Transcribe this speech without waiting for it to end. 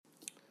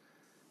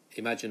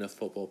Imagine a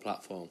football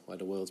platform where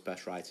the world's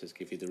best writers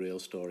give you the real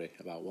story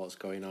about what's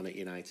going on at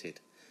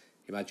United.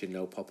 Imagine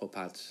no pop-up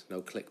ads,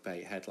 no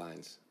clickbait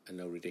headlines, and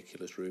no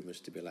ridiculous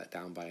rumours to be let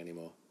down by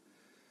anymore.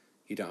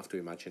 You don't have to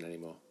imagine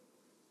anymore.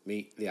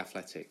 Meet The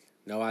Athletic.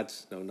 No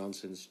ads, no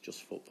nonsense,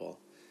 just football.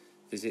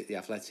 Visit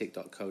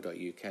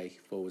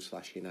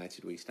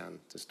theathletic.co.uk/United We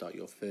Stand to start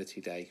your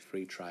 30-day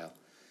free trial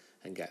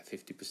and get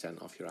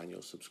 50% off your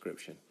annual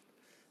subscription.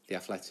 The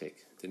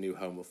Athletic, the new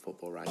home of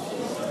football writing.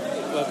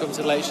 Welcome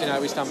to the latest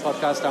United We Stand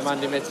podcast. I'm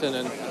Andy Mitten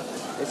and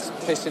it's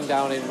pissing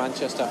down in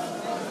Manchester.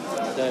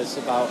 There's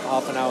about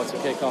half an hour to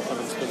kick off and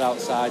I'm stood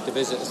outside the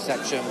visitor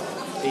section,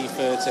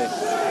 E30.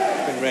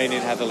 It's been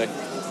raining heavily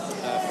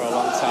for a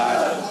long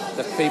time.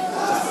 The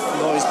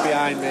noise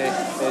behind me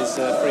is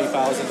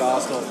 3,000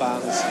 Arsenal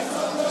fans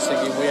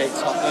singing We Hate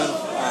Tottenham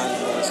and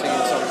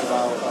singing songs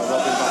about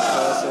Robin van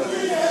Persie.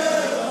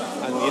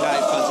 And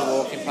United fans are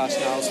walking past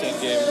now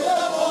singing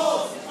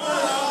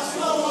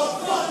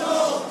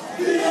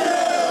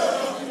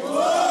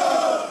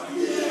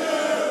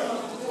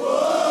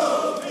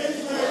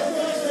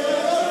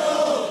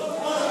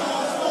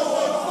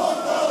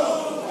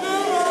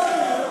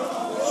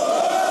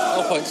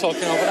no point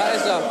talking over that,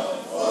 is there?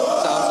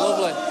 Sounds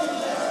lovely.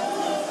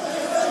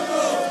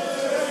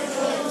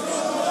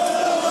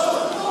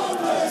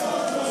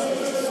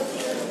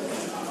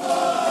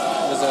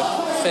 There's a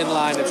thin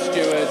line of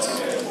stewards,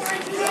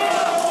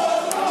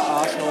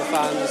 Arsenal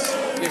fans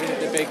giving it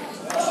the big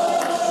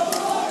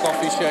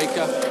coffee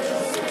shaker,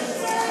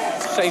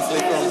 safely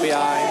from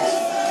behind.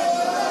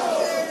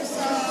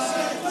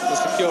 The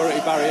security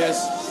barriers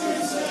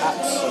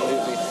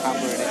absolutely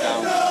hammering it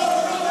down.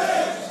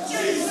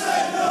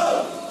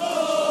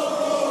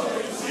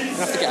 I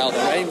have to get out of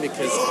the rain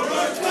because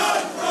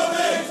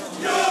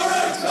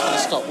it's going to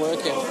stop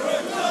working.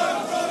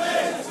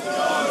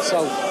 So,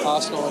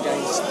 Arsenal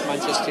against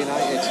Manchester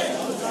United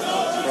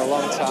for a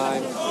long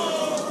time.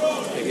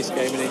 Biggest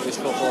game in English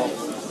football.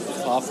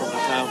 Far from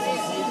it now.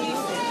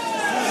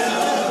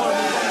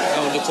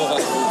 Undercover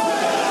into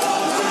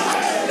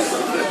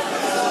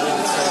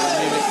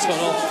Munich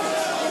tunnel.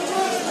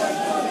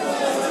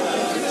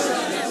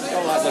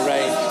 Don't like the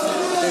rain.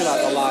 Do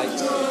like the light.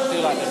 Do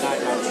like the night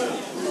match.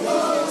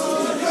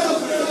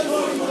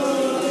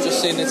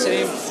 Just seen the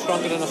team,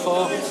 stronger than I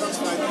thought.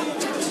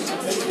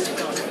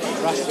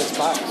 Rashford's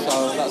back,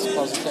 so that's a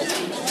positive.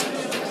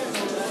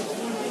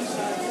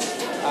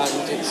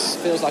 And it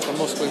feels like a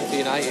must-win for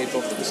United,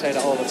 but we say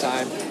that all the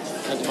time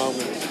at the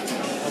moment.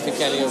 I think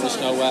any of us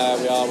know where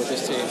we are with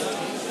this team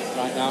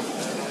right now.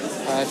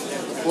 I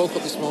woke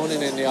up this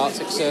morning in the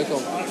Arctic Circle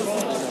in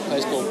a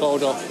place called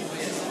Bodo,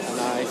 and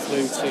I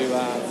flew to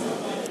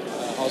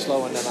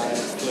Oslo, and then I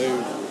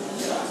flew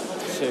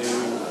to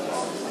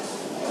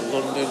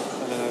London,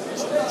 and then a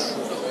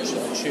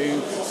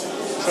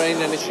train,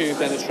 then a tube,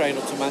 then a train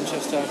up to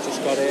Manchester. I've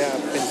just got here.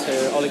 I've been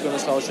to Ole Gunnar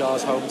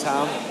Solskjaer's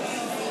hometown,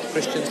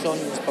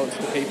 Kristiansand, and spoken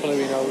to the people who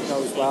he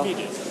knows well.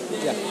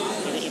 Yeah.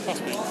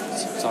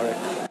 Sorry.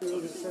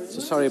 So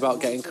sorry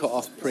about getting cut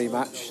off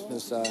pre-match.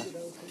 There's a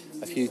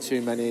few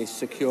too many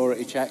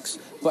security checks.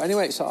 But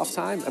anyway, it's half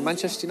time and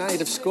Manchester United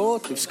have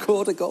scored. They've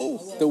scored a goal.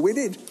 They're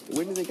winning. They're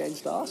winning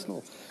against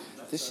Arsenal.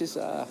 This is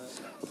a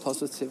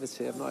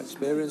positivity I've not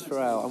experienced for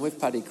a while. I'm with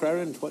Paddy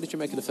Crerand. What did you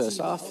make of the first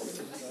half?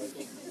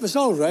 It was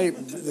all right.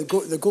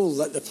 The goal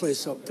lit the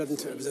place up,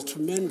 didn't it? It was a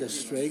tremendous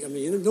strike. I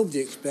mean, nobody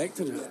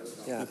expected it.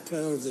 Yeah. The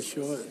power of the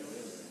shot.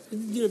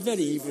 A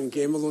very even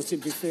game, although to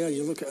be fair,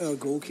 you look at our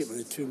goalkeeper,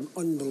 the two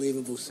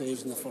unbelievable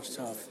saves in the first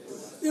half.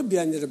 They'll be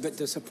in there a bit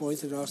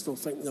disappointed, Arsenal,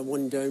 thinking they're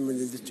one down when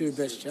they had the two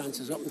best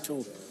chances up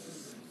until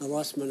the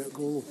last minute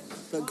goal.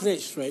 But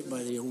great strike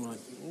by the young lad.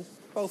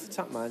 Both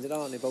attack-minded,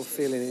 aren't they? Both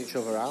feeling each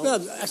other out. Well,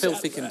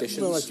 filthy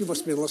conditions. Well, you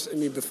must have been listening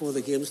to me before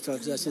the game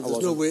started. I said,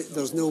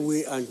 there's no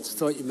way, I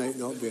thought you might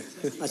not be.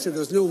 I said,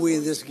 there's no way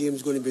this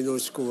game's going to be no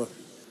score.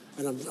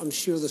 And I'm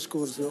sure the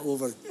score's not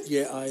over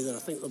yet either. I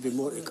think there'll be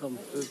more to come.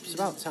 It's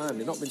about time.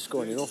 They've not been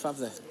scoring enough, have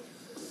they?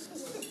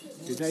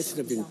 United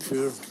have been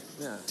poor,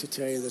 to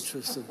tell you the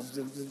truth.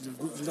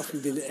 There's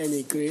nothing been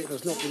any great.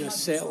 There's not been a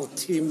settled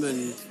team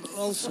and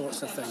all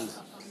sorts of things.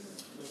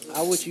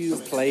 How would you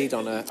have played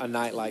on a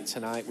night like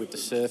tonight with the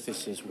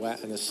surface as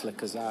wet and as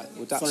slick as that?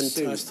 Would that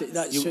fantastic.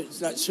 Suit?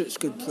 That suits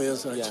good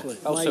players, actually.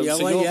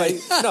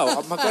 Yeah.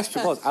 No, my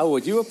question was, how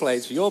would you have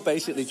played? So you're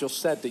basically just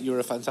said that you're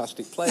a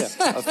fantastic player,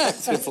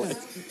 effectively.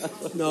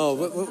 No,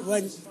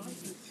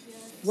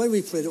 when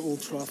we played at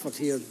Old Trafford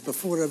here,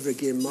 before every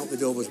game, Matt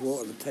would always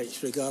water the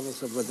pitch,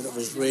 regardless of whether it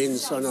was rain,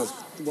 sun or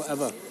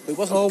whatever. It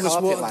wasn't a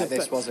carpet like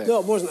this, was it? No,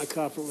 it wasn't a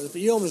carpet, but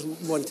you always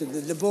wanted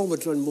the ball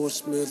would run more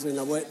smoothly in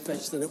a wet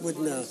pitch than it would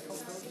in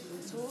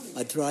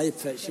a dry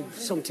pitch.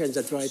 Sometimes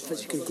a dry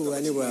pitch could go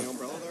anywhere.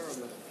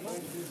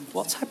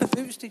 What type of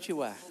boots did you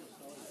wear?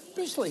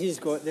 Boots like he's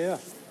got there.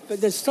 But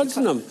there's studs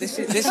in them. This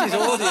is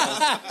audio.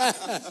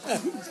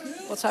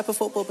 What type of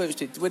football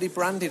boots were they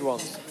branded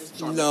ones?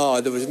 No,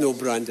 there was no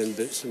branding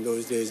boots in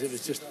those days. It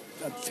was just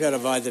a pair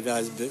of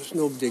Adidas boots.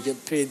 Nobody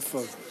get paid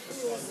for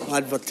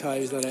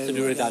advertised or So anything.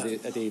 you were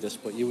like that. Adidas,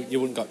 but you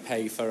wouldn't got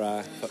paid for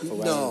wearing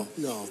them.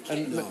 No.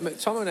 And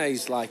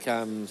McTominay's like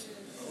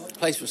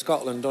plays for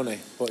Scotland, doesn't he?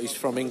 But he's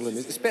from England.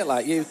 It's a bit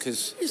like you,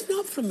 because He's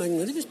not from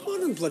England. He was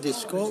born in bloody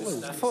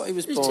Scotland. I thought he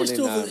was He's born just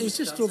in. over. He's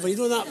just over. You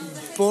know that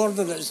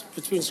border that's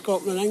between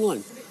Scotland and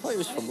England. I thought he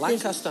was from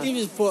Lancaster. He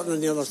was born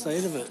on the other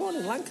side of it. Born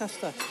in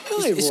Lancaster.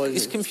 No, he wasn't.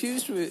 He's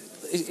confused with.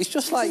 It's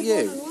just like Born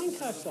you. in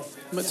Lancaster.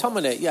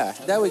 McTominay, yeah.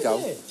 There we go.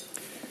 Yeah.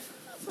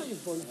 I thought he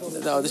was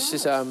born No, this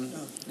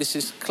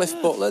is Cliff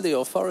Butler, the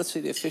authority,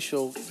 the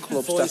official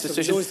club voice of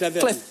statistician. those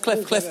Devon.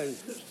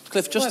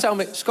 Cliff, just tell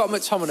me, Scott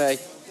McTominay,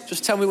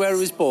 just tell me where he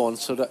was born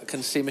so that I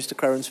can see Mr.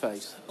 Crowren's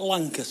face.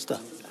 Lancaster.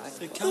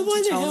 The Well, why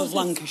county the town hell's of he-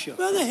 Lancashire.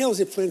 Where the hell's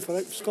he playing for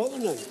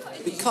Scotland now?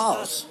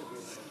 Because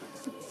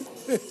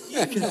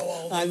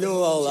I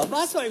know all that. But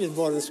I thought he was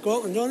born in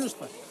Scotland,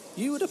 honestly.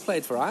 you would have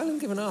played for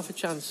Ireland given half a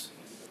chance.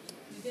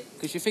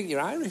 Because you think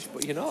you're Irish,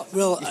 but you're not.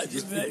 Well,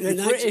 you're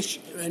British.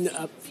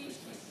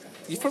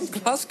 You're from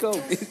Glasgow.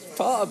 It's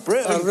part of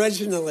Britain.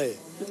 Originally,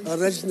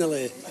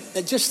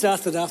 it just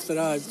started after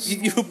I.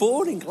 You were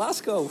born in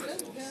Glasgow.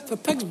 If a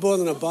pig's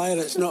born in a byre,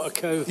 it's not a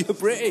cow. You're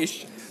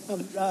British.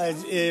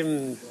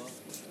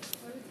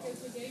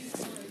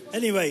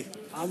 Anyway,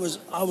 I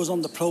was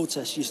on the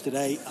protest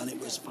yesterday and it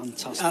was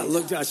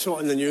fantastic. I saw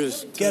it in the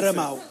news. Get him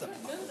out.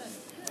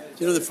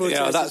 You know the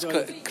protest. Yeah, that's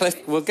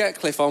Cliff. We'll get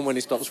Cliff on when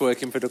he stops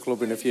working for the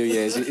club in a few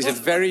years. He's a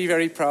very,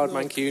 very proud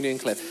Mancunian,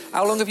 Cliff.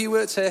 How long have you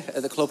worked here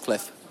at the club,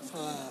 Cliff?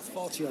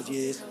 40 odd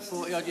years.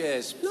 40 odd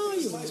years. No,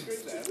 you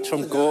He's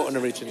from Gorton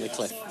originally,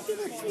 Cliff.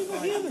 were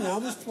here when I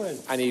was playing.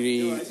 And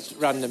he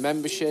ran the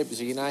membership.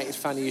 He's a United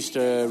fan. He used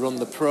to run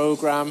the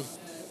programme.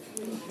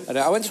 And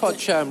I went to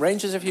watch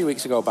Rangers a few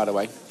weeks ago, by the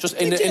way, just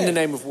in the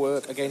name of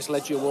work against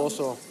Legia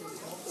Warsaw.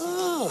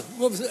 Oh,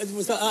 what was it?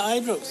 Was that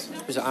at Ibrox?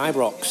 It was at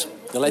Ibrox.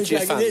 The Legia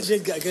They fans.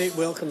 did get a great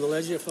welcome, the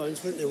Legia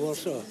fans, weren't they,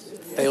 Warsaw?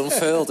 They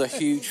unfurled a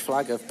huge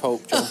flag of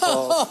Pope John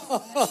Paul.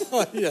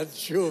 You're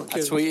joking. I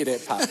tweeted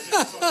it, Pat.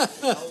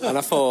 And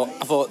I thought,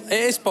 it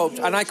is Pope,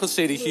 and I could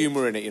see the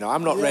humour in it, you know.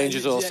 I'm not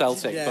Rangers or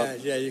Celtic,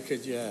 you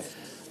could.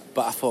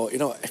 but I thought, you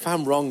know, if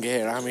I'm wrong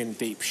here, I'm in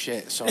deep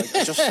shit. So I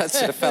just said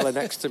to the fella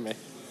next to me,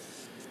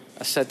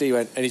 I said,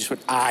 and he just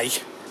went, aye.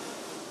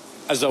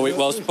 As though it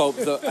was Pope.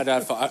 And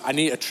I thought, I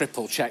need to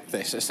triple check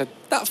this. I said,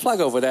 that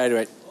flag over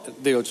there,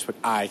 they all just went,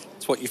 aye.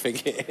 It's what you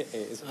think it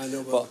is. I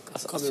know, but I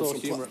saw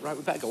humour. Right,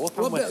 we better go up.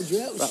 What Right, better,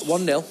 yeah,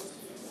 1-0.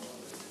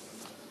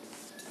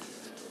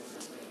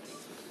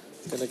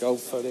 Going to go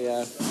for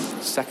the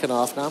second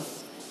half now.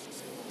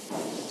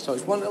 So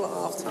it's 1-0 at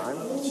half time,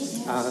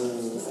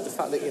 and the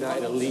fact that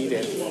United are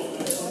leading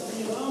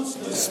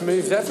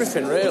smooths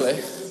everything really,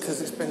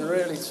 because it's been a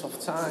really tough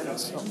time.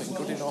 It's not been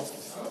good enough.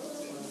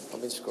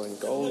 I've been scoring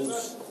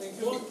goals,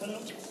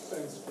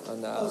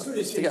 and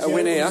to get a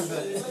win here,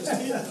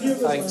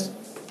 thanks.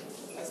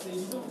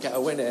 Get a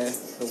win here,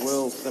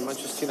 the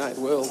Manchester United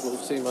world will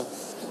seem a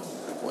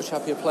much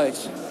happier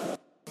place.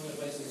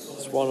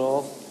 It's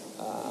 1-1.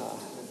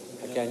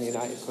 Again,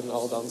 United couldn't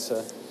hold on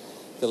to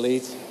the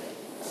lead.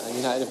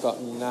 United have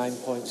got 9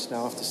 points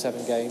now after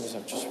 7 games.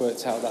 I've just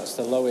worked out that's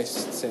the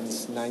lowest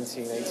since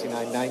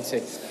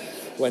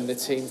 1989-90, when the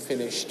team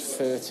finished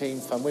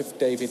 13th. I'm with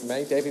David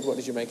May. David, what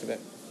did you make of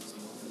it?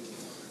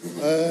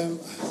 I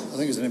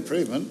think it's an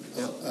improvement.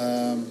 Yeah.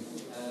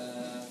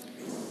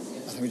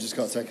 I think we just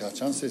got to take our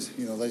chances.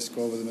 You know, they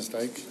scored with a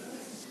mistake.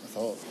 I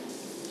thought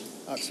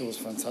Axel was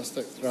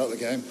fantastic throughout the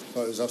game. I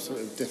thought it was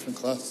absolutely different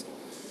class.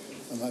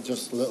 And that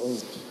just little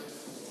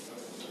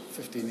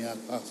 15-yard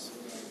pass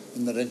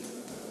in the ring.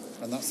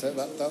 And that's it.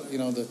 That you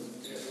know,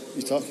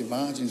 you're talking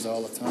margins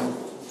all the time.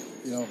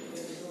 You know,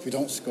 if we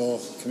don't score,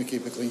 can we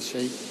keep a clean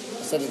sheet?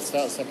 I said at the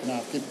start of the second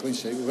half, keep a clean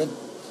sheet, we win.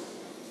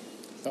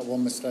 That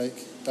one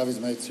mistake.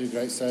 David's made 2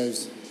 great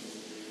saves.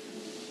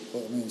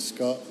 But I mean, I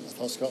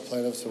thought Scott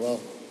played ever so well.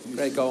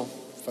 Great goal.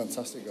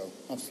 Fantastic goal.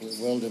 Absolute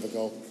world of a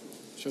goal.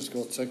 Should have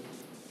scored 2.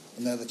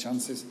 And they're the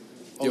chances.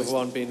 The other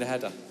one being the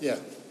header. Yeah.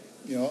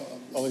 You know,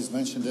 Ollie's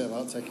mentioned it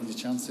about taking your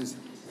chances.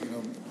 You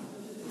know,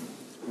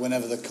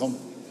 whenever they come.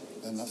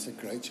 And that's a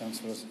great chance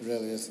for us, it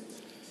really is.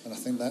 And I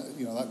think that,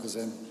 you know, that goes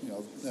in, you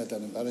know, they're dead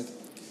and buried.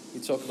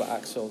 You talk about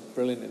Axel,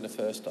 brilliant in the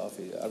first half.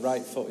 A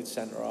right-footed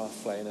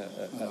centre-half playing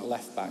at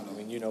left-back. I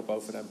mean, you know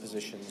both of them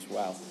positions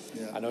well.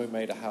 Yeah. I know he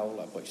made a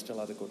howler, but he still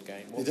had a good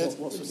game. He did.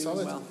 What's he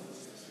solid. doing well?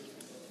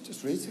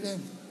 Just reads the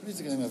game. Reads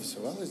the game ever so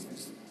well.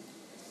 He's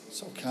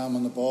so calm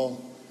on the ball.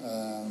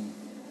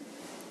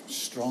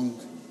 Strong.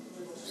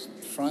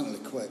 Frighteningly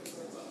quick.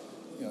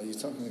 You know, you're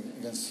talking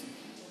against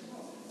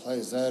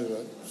players there who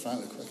are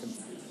frankly quick, and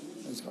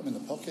he's got him in the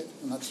pocket,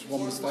 and that's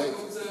one mistake,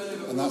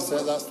 and that's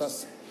it.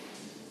 That's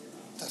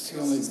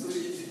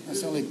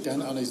the only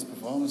dent on his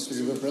performance. Because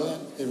he was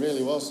brilliant, he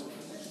really was.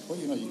 But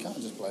you know, you can't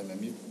just blame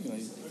him. You know,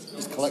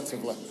 he's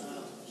collectively.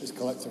 You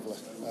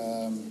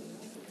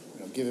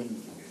know, give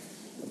him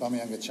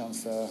Aubameyang a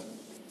chance there.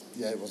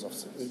 Yeah, it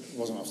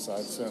wasn't offside.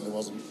 It certainly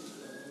wasn't.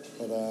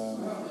 But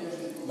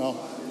no,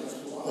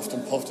 huffed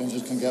and puffed and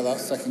just can get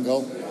that second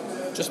goal.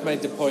 Just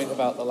made the point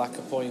about the lack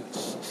of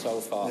points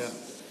so far. Yeah.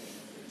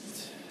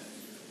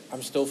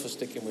 I'm still for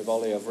sticking with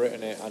Ollie. I've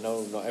written it. I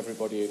know not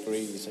everybody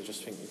agrees. I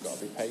just think you've got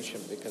to be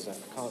patient because I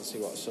can't see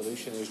what a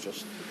solution is.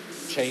 Just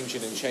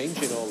changing and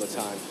changing all the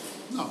time.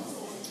 No,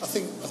 I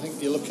think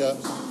you look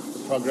at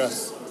the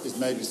progress he's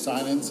made with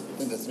signings. I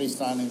think the 3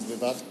 signings we've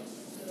had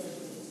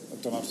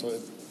have done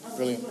absolutely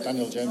brilliant.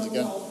 Daniel James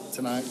again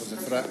tonight was a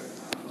threat,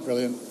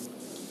 brilliant.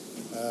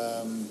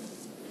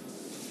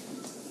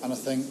 And I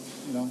think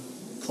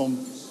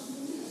come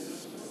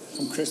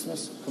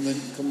Christmas, come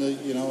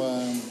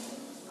the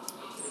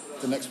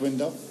the next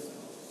window,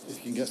 if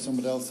you can get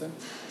somebody else in,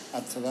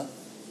 add to that,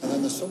 and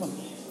then the summer,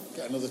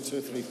 get another 2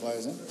 or 3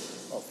 players in,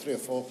 or 3 or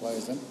 4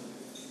 players in,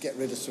 get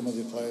rid of some of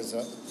the players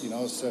that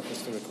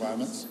surface the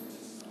requirements,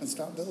 and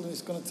start building.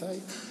 It's going to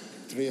take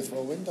 3 or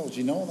 4 windows.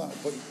 You know that,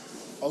 but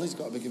Ollie's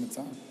got to be given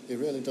time. He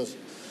really does,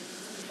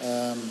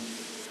 and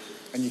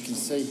you can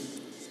see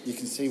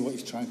what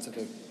he's trying to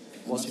do.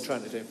 What's he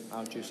trying to do?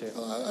 How do you see it?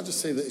 I just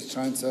see that he's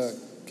trying to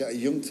get a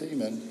young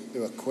team in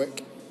who are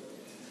quick.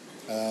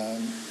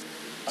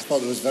 I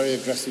thought it was very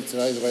aggressive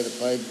today, the way they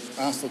played.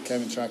 Arsenal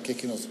came and tried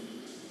kicking us,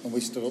 and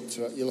we stood up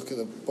to it. You look at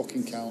the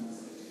booking count.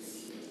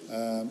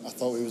 I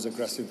thought we was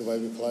aggressive the way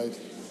we played,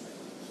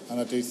 and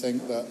I do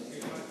think that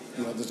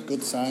there's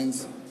good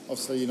signs.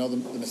 Obviously, the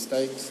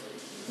mistakes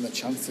and the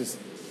chances.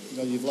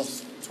 You've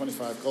lost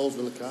 25 goals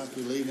with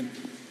Lukaku leaving.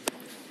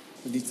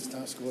 We need to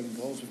start scoring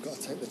goals. We've got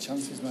to take the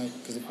chances, mate,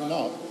 because if we're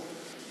not,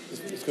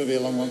 it's going to be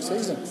a long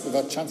season. We've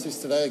had chances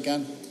today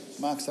again.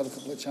 Mark's had a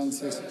couple of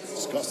chances.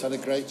 Scott's had a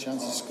great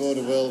chance. He scored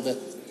a worldie.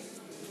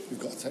 We've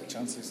got to take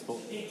chances. But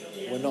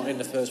we're not in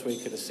the first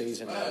week of the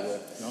season now.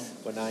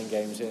 We're 9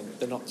 games in.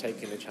 They're not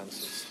taking the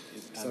chances.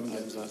 7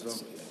 games as well.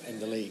 In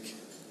the league.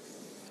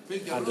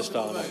 And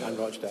Astana and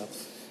Rochdale.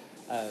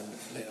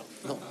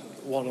 Not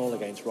 1-1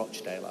 against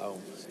Rochdale at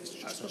home. It's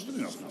just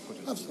absolutely not good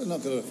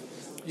enough.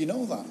 You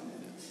know that.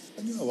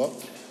 And you know what?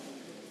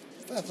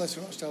 Fair play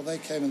to Rochdale. They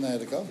came in there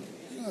to go.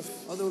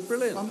 They were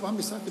brilliant.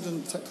 Wan-Bissaka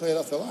didn't clear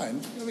off the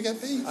line. We get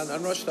beat.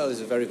 And Rochdale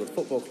is a very good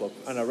football club,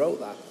 and I wrote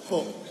that.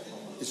 But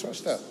it's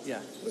Rochdale.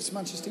 Yeah. It's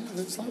Manchester.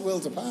 It's like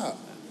worlds apart.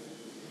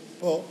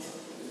 But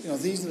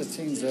these are the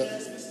teams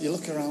that you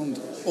look around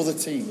other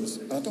teams,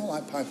 and I don't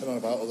like piping on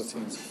about other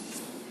teams.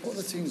 But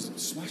other teams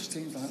smash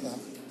teams like that,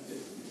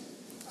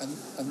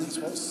 and that's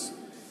what's.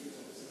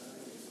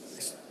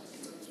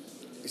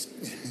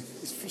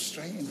 It's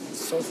frustrating.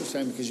 It's so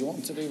frustrating because you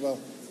want them to do well.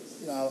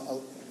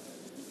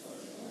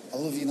 I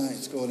love United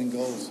scoring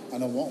goals,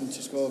 and I want them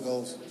to score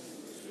goals,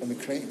 and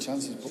we're creating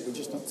chances, but we're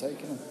just not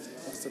taking them.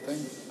 That's the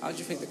thing. How do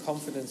you think the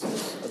confidence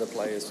is of the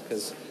players?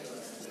 Because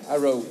I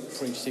wrote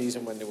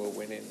pre-season when they were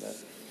winning that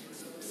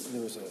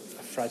there was a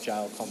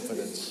fragile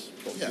confidence,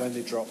 but when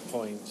they drop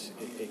points,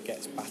 it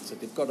gets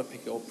battered. They've got to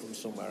pick it up from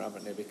somewhere,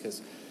 haven't they?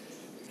 Because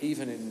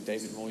even in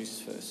David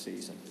Moyes' first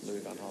season,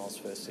 Louis van Gaal's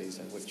first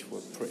season, which were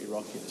pretty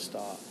rocky at the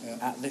start,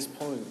 at this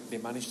point they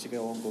managed to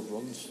go on good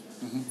runs.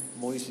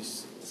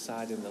 Moyes'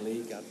 side in the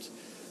league had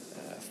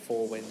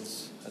 4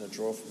 wins and a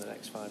draw from the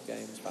next 5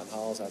 games. Van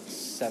Gaal's had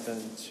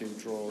 7, 2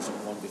 draws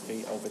and 1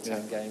 defeat over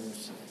 10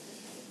 games.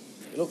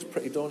 It looks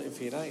pretty daunting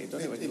for United,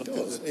 doesn't it? When you look at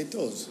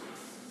the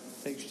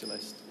fixture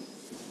list.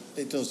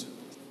 It does.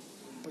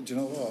 But do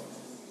you know what?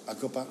 I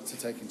go back to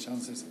taking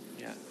chances.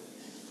 Yeah.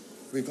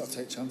 We've got to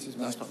take chances,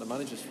 mate. That's not the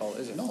manager's fault,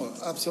 is it? No,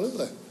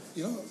 absolutely.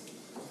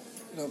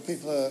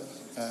 People are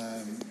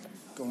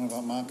going on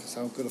about Marcus,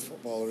 how good a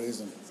footballer he is,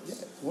 and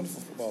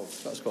wonderful footballer.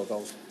 He's got to score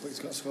goals. But he's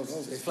got to score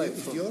goals.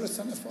 If you're a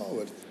centre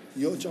forward,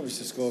 your job is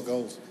to score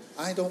goals.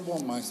 I don't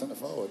want my centre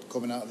forward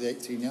coming out of the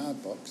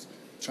 18-yard box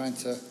trying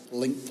to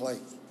link play.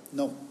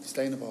 No,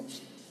 stay in the box.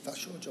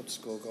 That's your job, to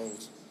score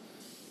goals.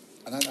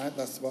 And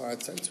that's what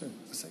I'd say to him.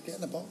 I said, get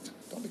in the box.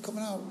 Don't be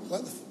coming out.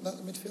 Let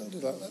the midfield do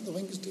that. Let the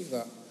wingers do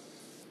that.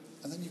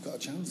 And then you've got a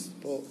chance.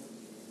 But,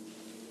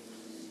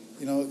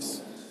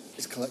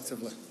 it's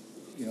collectively.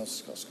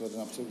 Scott scored an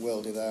absolute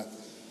worldie there.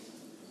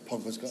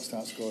 Pogba's got to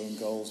start scoring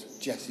goals.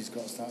 Jesse's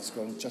got to start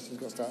scoring. Jesse's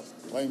got to start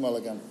playing well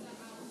again.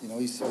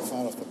 He's so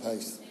far off the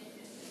pace.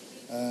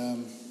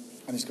 And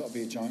it's got to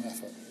be a joint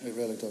effort. It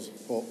really does.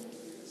 But,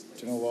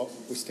 do you know what?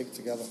 We stick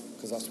together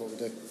because that's what we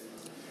do.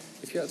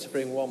 If you had to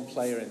bring one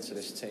player into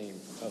this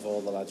team of all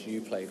the lads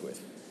you played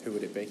with, who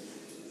would it be?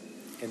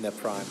 In their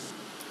prime.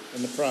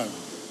 In the prime?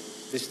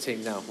 This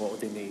team now, what would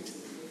they need?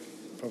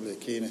 Probably a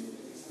Keane.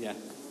 Yeah.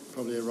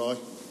 Probably a Roy.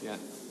 Yeah.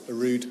 A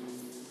Rude. Yeah.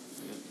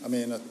 I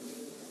mean,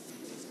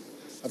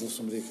 I'd love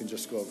somebody who can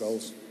just score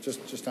goals.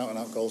 Just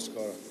out-and-out goal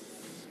scorer.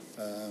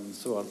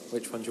 So on,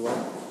 which one do you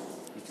want?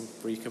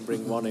 You can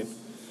bring one in.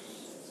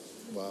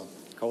 Wow.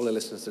 Coley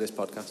listens to this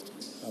podcast.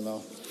 I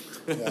know.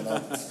 Yeah, I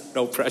know.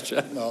 No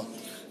pressure. No.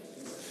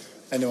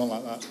 Anyone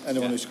like that.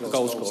 Anyone who scores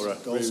goal goals. Scorer.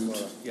 Goal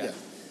scorer. Yeah.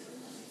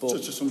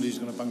 But just somebody who's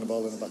going to bang the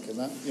ball in the back in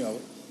that.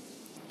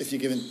 If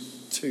you're given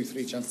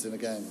 2-3 chances in a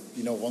game,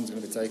 one's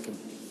going to be taken.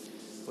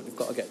 But you've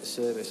got to get the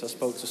service. I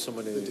spoke to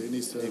someone who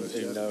knew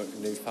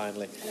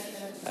finally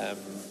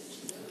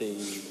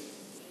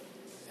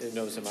who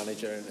knows the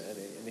manager, and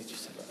he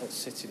just said, at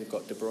City they've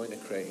got De Bruyne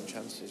creating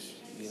chances.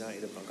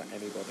 United have not got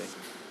anybody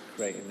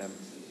creating them.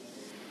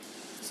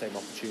 same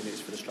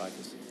opportunities for the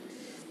strikers?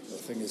 The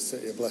thing is,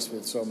 City are blessed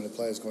with so many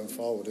players going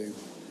forward who,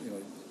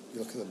 you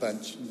look at the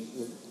bench and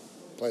look,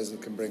 players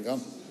that can bring on.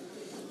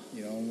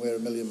 And we're a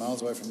million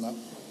miles away from that.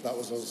 That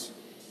was us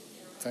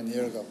 10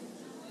 years ago,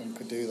 and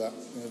could do that.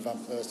 Van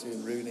Persie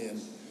and Rooney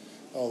and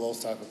all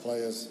those type of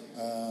players.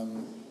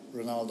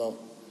 Ronaldo.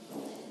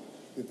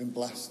 We've been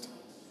blessed.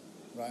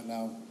 Right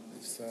now,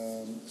 it's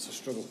a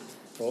struggle,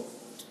 but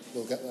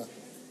we'll get there.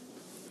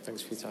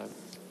 Thanks for your time.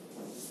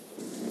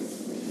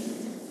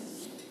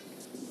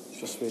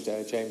 Just with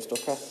James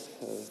Ducker,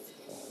 a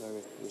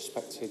very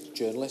respected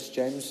journalist.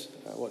 James,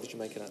 what did you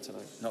make of that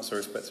tonight? Not so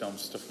respected, I'm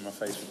stuffing my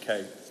face with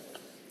cake.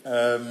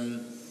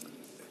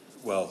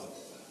 Well,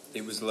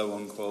 it was low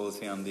on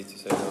quality, Andy, to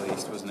say the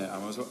least, wasn't it? I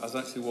was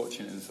actually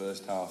watching it in the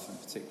first half, in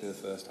particular the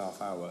first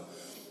half hour,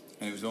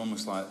 and it was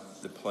almost like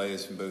the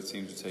players from both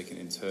teams were taking it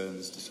in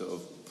turns to sort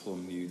of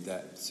plumb new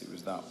depths. It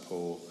was that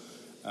poor.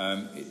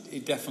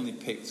 It definitely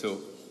picked up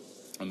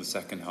on the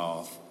second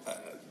half,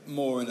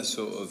 more in a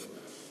sort of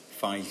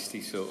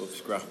feisty, sort of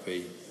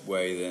scrappy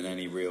way than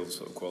any real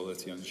sort of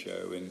quality on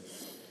show. And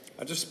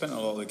I just spent a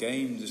lot of the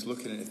game just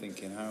looking at it,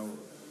 thinking how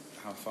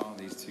far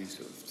these two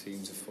sort of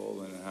teams have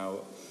fallen, and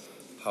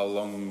how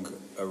long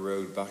a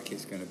road back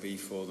it's going to be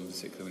for them,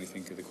 particularly when you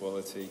think of the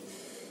quality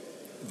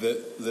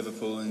that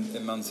Liverpool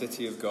and Man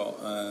City have got.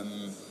 I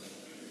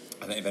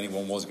think if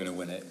anyone was going to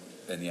win it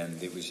in the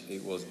end, it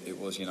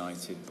was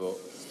United. But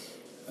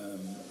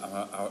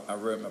I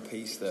wrote my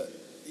piece that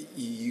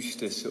you used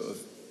to sort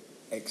of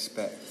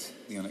expect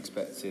the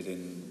unexpected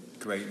in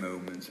great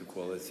moments of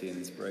quality and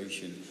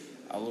inspiration.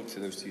 I looked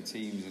at those two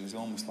teams and it was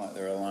almost like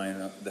they're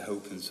relying on the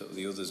hope and sort of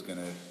the other's going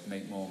to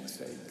make more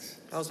mistakes.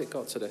 How's it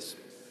got to this?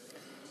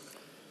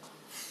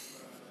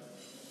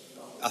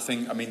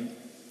 I mean,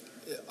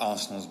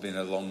 Arsenal's been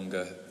a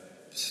longer,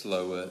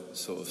 slower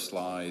sort of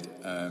slide.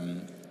 I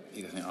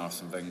think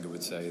Arsene Wenger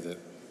would say that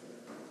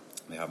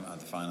they haven't had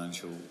the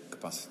financial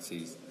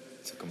capacity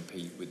to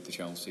compete with the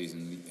Chelseas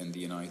and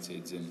the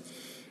Uniteds, and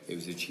it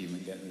was an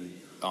achievement getting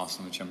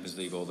Arsenal in the Champions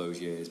League all those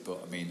years. But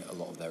I mean, a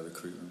lot of their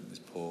recruitment was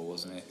poor,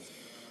 wasn't it?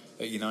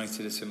 At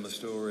United, a similar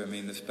story. I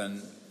mean, they've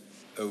spent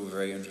over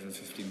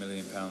 £850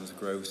 million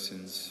gross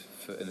in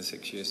the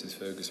 6 years since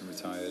Ferguson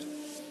retired,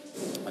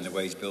 and the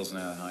wage bills are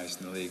now the highest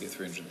in the league at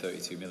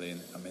 332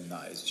 million. I mean,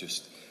 that is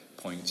just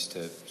points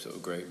to sort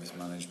of great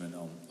mismanagement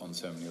on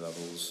so many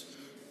levels.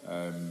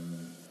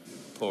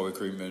 Poor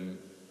recruitment,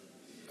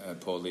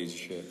 poor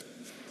leadership,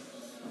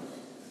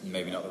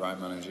 maybe not the right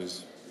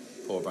managers,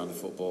 poor brand of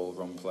football,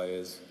 wrong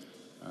players.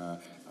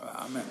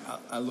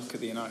 I look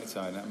at the United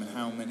side. I mean,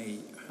 how many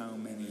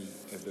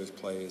of those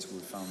players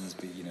would fans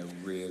be,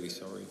 really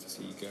sorry to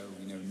see go?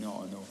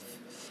 Not enough.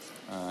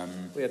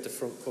 We had the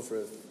front cover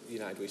of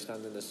United We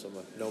Stand in this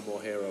summer. No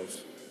more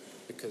heroes,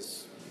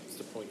 because it's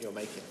the point you're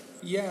making.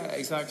 Yeah,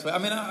 exactly. I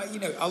mean,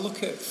 I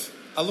look at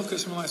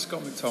someone like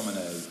Scott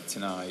McTominay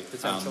tonight.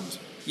 Potential.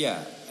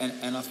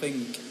 And I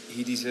think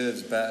he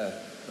deserves better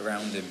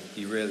around him.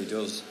 He really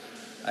does.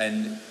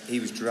 And he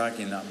was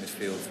dragging that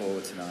midfield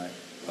forward tonight.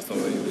 I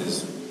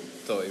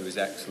thought he was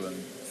excellent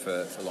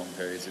for long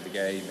periods of the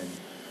game. And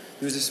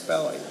there was a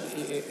spell.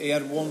 He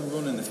had one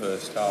run in the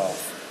first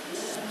half,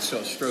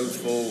 sort of strode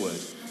forward,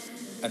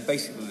 and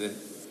basically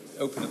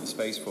opened up the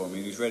space for him.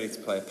 He was ready to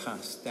play a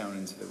pass down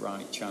into the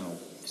right channel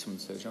for someone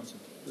to say Johnson.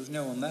 There was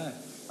no one there.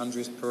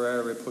 Andreas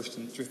Pereira pushed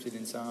and drifted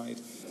inside.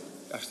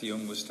 Ashley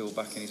Young was still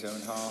back in his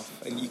own half,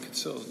 and you could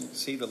sort of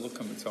see the look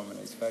on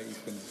McTominay's face.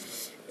 And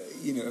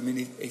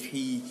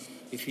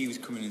if he was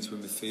coming into a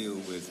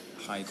midfield with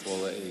high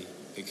quality,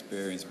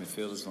 experienced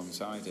midfielders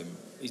alongside him,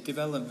 his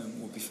development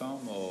would be far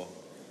more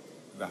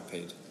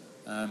rapid.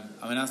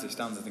 As it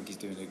stands, I think he's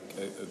doing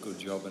a good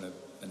job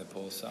in a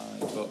poor side,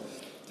 but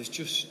there's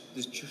just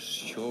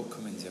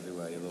shortcomings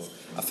everywhere you look.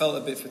 I felt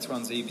a bit for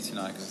Twanzebe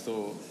tonight because I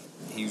thought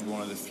he was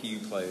one of the few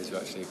players who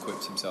actually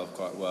equipped himself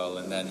quite well,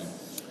 and then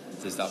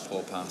there's that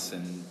poor pass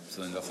and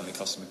Lindelof, and it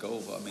cost him a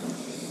goal. But I mean,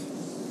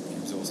 he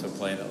was also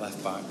playing at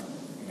left back.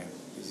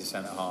 He's a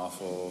centre half,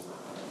 or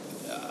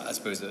I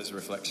suppose that's a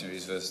reflection of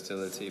his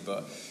versatility.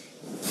 But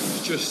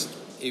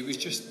it was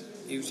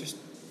just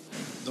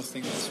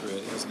nothingness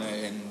really, wasn't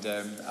it? And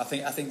I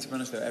think to be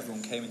honest, though,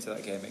 everyone came into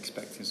that game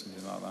expecting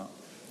something like that.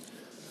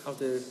 How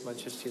do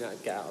Manchester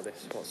United get out of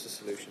this? What's the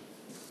solution?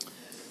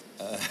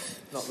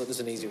 Not that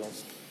there's an easy one.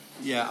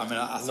 Yeah, I mean,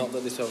 I think, not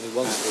that this only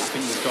one. I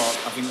think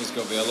there's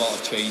got to be a lot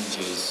of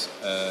changes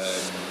at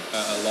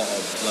a lot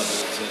of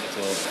levels at the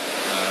club.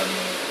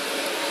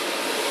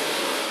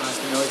 Nice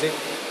and noisy.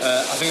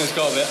 I think there's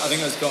got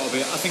to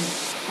be. I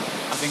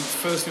think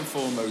first and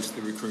foremost,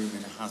 the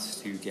recruitment has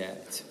to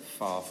get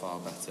far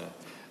better.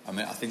 I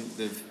mean,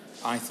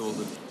 I thought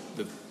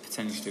they've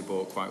potentially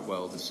bought quite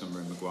well this summer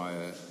in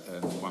Maguire,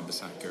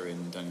 Wan-Bissaka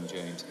and Daniel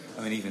James.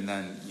 I mean, even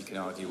then, you can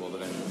argue, well,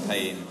 they're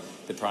paying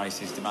the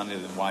prices demanded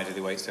of them. Why do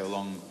they wait so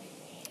long?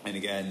 And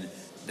again,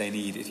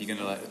 if you're going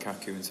to let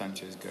Lukaku and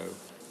Sanchez go,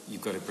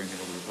 you've got to bring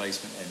another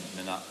replacement in.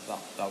 And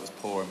that was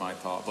poor on my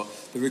part. But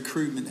the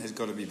recruitment has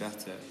got to be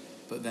better.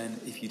 But then,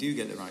 if you do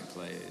get the right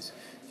players,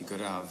 you've got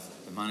to have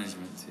a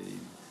management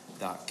team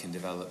that can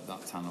develop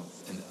that talent.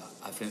 And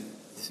I think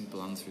the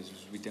simple answer is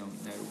we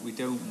don't know. We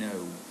don't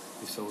know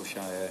if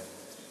Solskjaer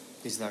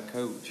is that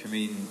coach. I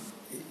mean,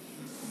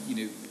 you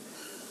know,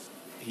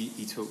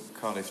 he took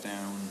Cardiff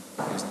down.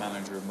 He was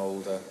manager of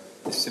Mulder.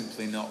 There's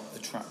simply not a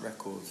track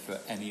record for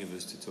any of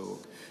us to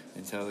talk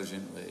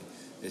intelligently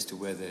as to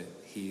whether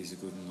he is a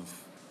good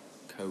enough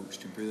coach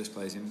to improve those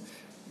players. And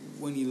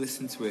when you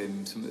listen to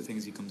him, some of the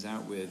things he comes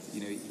out with,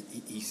 you know,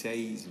 he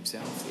says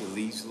himself, he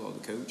leaves a lot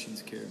of the coaching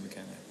to Kieran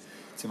McKenna,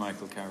 to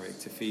Michael Carrick,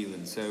 to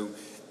Phelan. So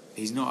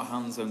he's not a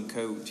hands-on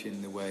coach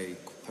in the way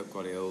Pep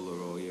Guardiola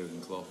or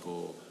Jurgen Klopp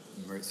or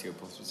Maurizio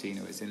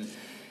Pochettino is. And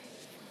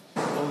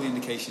all the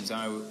indications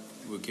I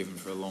were given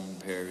for a long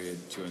period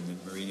during the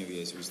Mourinho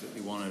years was that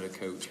they wanted a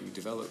coach who would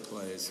develop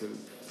players. So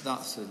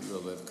that's a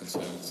little bit of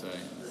concern.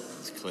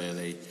 It's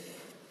clearly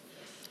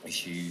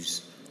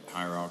issues,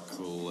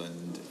 hierarchical,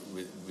 and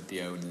with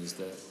the owners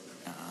that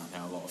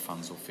a lot of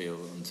fans will feel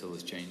until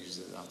there's changes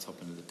at that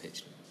top end of the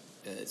pitch.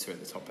 So at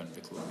the top end of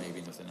the club,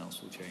 maybe nothing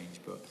else will change.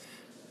 But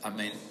I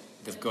mean,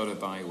 they've got to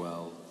buy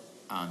well,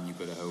 and you've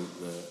got to hope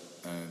that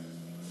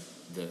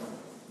the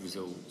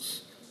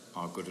results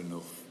are good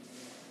enough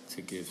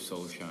to give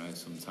Solskjaer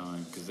some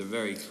time, because they're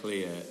very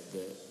clear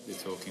that they're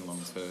talking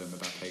long term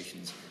about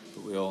patience.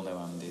 But we all know,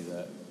 Andy,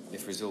 that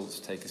if results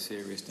take a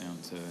serious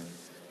downturn,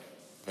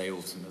 they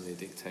ultimately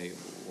dictate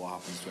what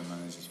happens to a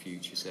manager's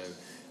future. So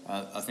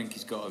I think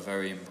he's got a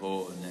very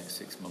important next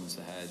 6 months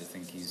ahead. I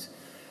think he's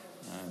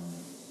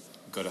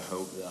got to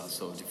hope that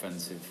sort of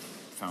defensive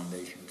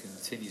foundation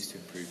continues to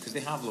improve, because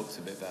they have looked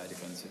a bit better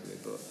defensively,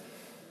 but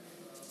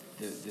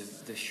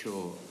they're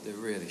short. They're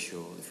really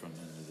short at the front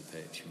end of the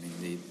pitch. I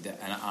mean,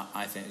 and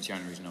I think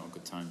January is not a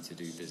good time to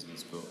do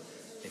business, but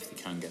if they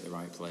can get the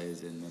right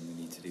players in, then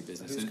they need to do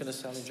business. Who's going to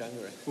sell in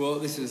January? Well,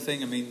 this is the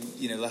thing. I mean,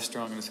 you know, Leicester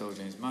aren't going to sell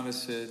James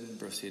Maddison.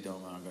 Borussia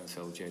Dortmund aren't going to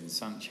sell Jadon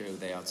Sancho.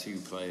 They are two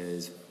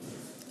players.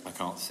 I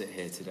can't sit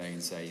here today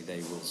and say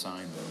they will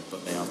sign them,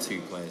 but they are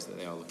two players that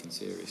they are looking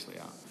seriously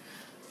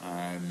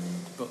at.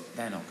 But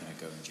they're not going to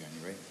go in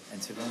January.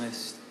 And to be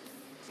honest,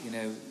 you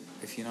know,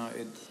 if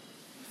United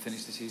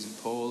finish the season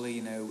poorly,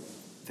 you know,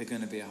 they're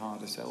going to be a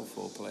harder sell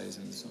for players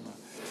in the summer.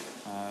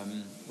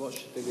 What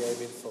should they be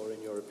aiming for,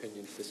 in your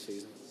opinion, this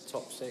season?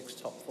 Top 6,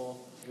 top 4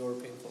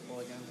 European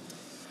football again?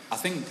 I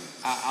think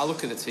I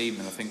look at the team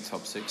and I think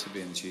top 6 would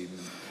be an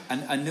achievement.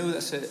 And I know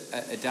that's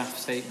a daft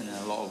statement in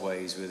a lot of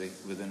ways,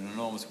 with an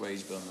enormous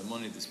wage bill and the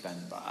money to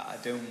spend. But I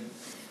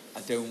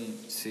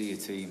don't see a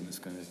team that's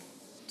going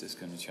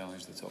to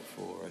challenge the top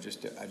 4. I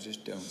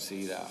just don't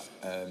see that.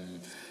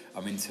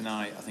 I mean,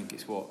 tonight I think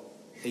it's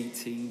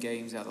 18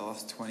 games out of the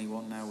last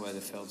 21 now where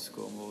they failed to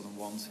score more than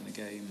once in a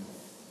game.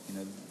 You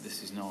know,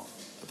 this is not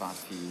a bad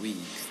few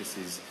weeks. This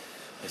is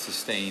a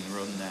sustained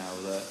run now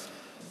that,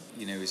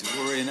 you know, is a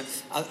worry.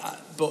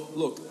 But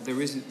look,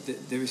 there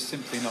is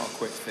simply not a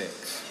quick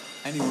fix.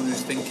 Anyone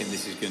who's thinking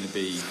this is going to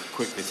be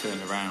quickly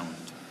turned around,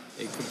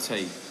 it could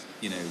take,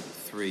 you know,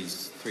 three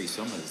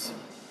summers.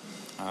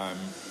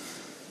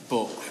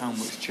 But how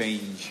much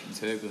change and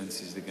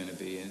turbulence is there going to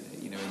be in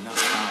that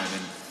time?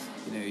 And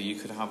you know, you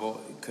could have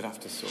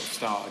to sort of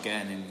start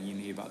again, and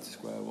you're back to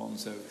square one.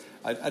 So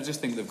I just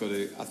think they've got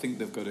to. I think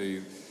they've got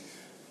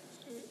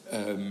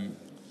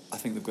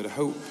to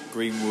hope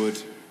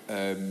Greenwood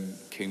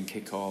can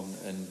kick on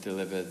and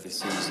deliver this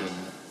season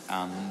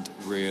and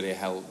really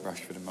help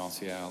Rashford and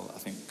Martial. I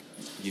think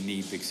you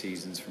need big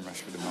seasons from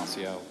Rashford and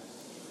Martial.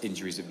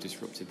 Injuries have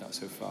disrupted that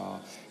so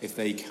far. If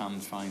they can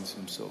find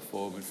some sort of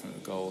form in front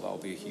of the goal, that'll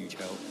be a huge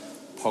help.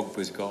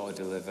 Pogba's got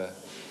to deliver.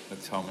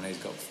 McTominay's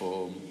got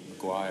form.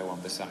 Maguire,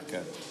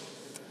 Wan-Bissaka,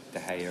 De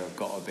Gea have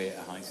got to be at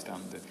a high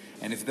standard.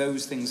 And if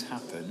those things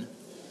happen,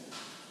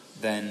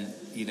 then,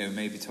 you know,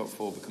 maybe top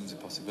 4 becomes a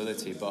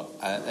possibility. But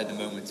at the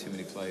moment, too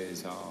many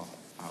players are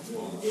out of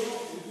form.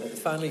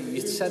 Finally,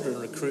 you said in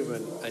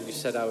recruitment, and you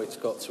said how it's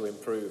got to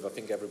improve. I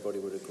think everybody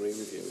would agree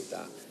with you with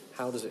that.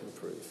 How does it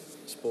improve?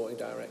 Sporting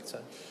director,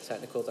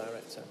 technical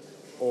director,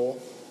 or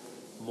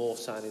more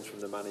signings from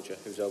the manager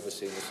who's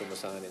overseeing the summer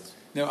signings?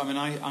 No, I mean,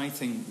 I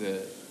think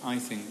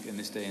in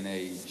this day and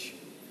age,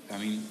 I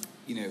mean,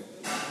 you know,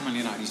 Man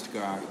United used to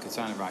go out, you could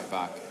sign a right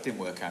back, didn't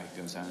work out, you could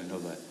go and sign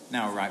another.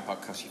 Now a right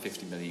back costs you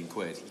 50 million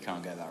quid, you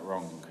can't get that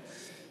wrong.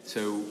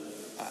 So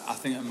I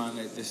think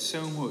there's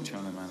so much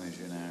on a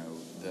manager now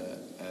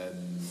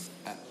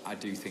that I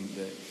do think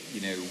that,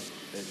 you know,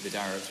 the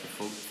director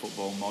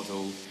football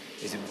model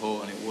is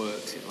important, it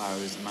works, it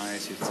allows the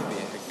manager to be a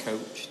head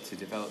coach, to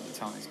develop the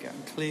talent he's got.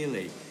 And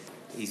clearly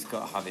he's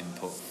got to have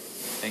input.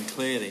 And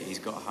clearly he's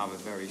got to have a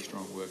very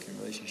strong working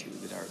relationship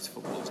with the director of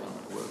football. It's not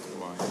going to work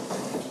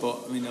otherwise.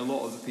 But, I mean, a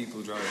lot of the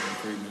people driving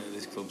recruitment at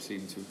this club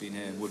seem to have been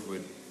here.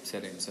 Woodward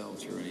said it himself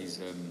during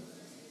his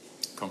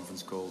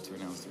conference call to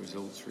announce the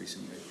results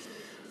recently,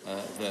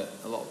 that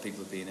a lot of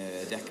people have been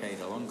here a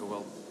decade or longer.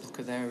 Well, look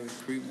at their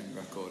recruitment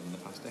record in the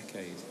past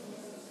decade.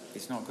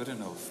 It's not good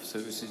enough. So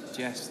it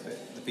suggests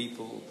that the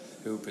people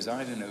who are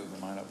presiding over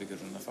might not be good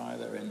enough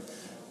either. And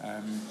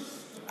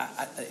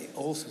it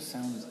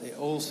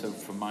also,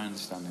 from my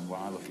understanding, where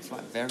I look, it's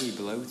like very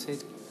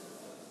bloated.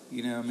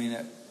 You know, I mean,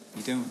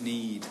 you don't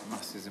need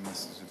masses and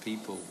masses of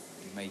people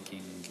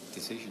making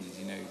decisions.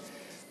 You know,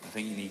 I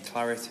think you need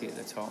clarity at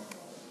the top.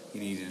 You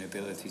need an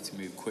ability to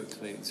move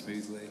quickly and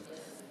smoothly.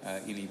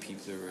 You need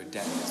people who are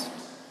adept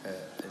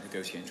at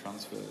negotiating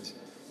transfers.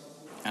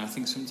 And I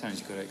think sometimes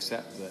you've got to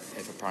accept that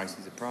if a price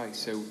is a price.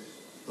 So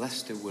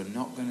Leicester were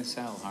not going to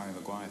sell Harry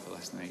Maguire for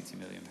less than £80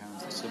 million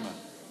this summer.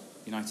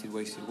 United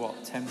wasted,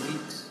 10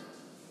 weeks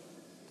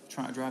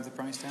trying to drive the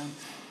price down?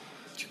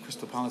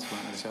 Crystal Palace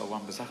weren't going to sell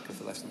Wan-Bissaka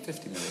for less than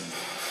 50 million.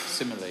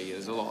 Similarly,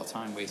 there's a lot of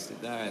time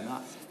wasted there, and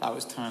that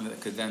was time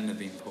that could then have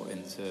been put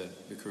into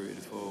recruiting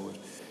forward.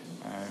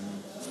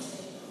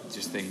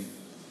 Just think,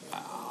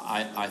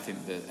 I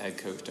think the head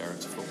coach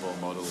director football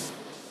model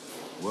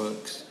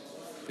works,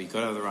 but you've got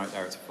to have the right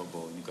director of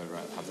football, and you've got to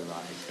have the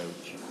right head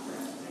coach.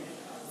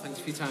 Thanks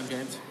for your time,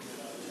 James.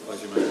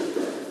 Pleasure,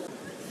 mate.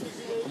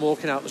 I'm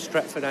walking out the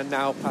Stretford end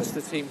now, past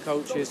the team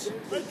coaches.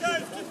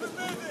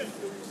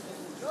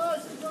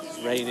 It's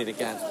raining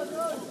again.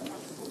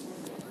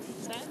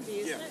 Sandy,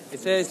 isn't it?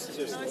 It is.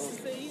 Nice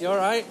to see you. You all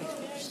right?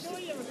 Enjoy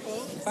your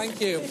report.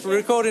 Thank you. We're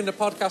recording the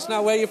podcast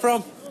now. Where are you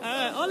from?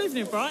 I live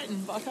in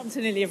Brighton, but I come to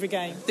nearly every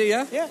game. Do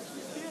you? Yeah.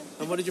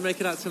 And what did you make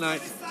of that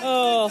tonight?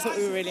 Oh, I thought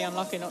we were really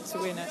unlucky not to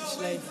win,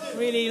 actually.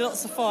 Really,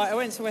 lots of fight. I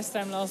went to West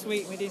Ham last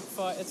week and we didn't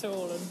fight at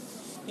all. And,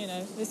 you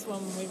know, this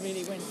one we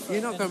really went for.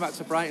 You're not going back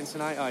to Brighton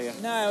tonight, are you?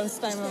 No, I'm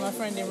staying with my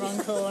friend in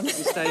Runcorn. You're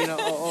staying up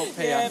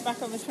here? Yeah,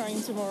 back on the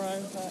train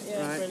tomorrow. But,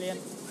 yeah, Right.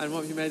 brilliant. And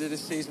what have you made of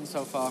this season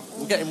so far?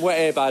 We're getting wet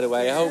here, by the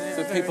way. I hope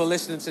the people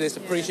listening to this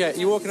appreciate it.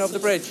 You walking over the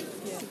bridge?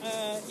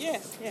 Yeah.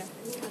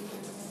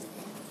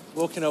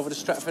 Walking over the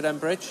Stretford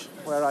End Bridge,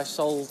 where I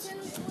sold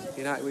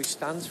United We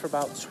Stands for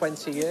about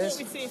 20 years.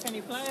 Let me see if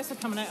any players are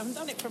coming out. I haven't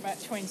done it for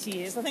about 20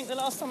 years. I think the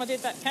last time I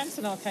did that,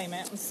 Cantona came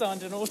out and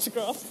signed an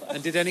autograph.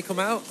 And did any come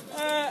out?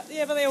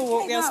 Yeah, but they all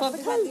walked the other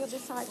side. the other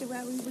side of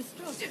where we were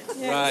stood.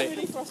 Yeah, Right. it's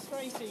really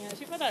frustrating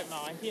actually, but I don't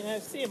mind. You know,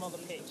 see him on the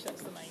pitch,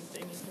 that's the main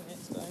thing, isn't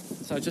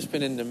it? So I've just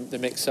been in the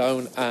mix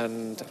zone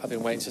and I've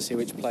been waiting to see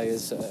which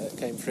players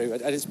came through.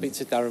 I did speak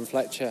to Darren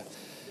Fletcher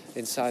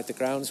inside the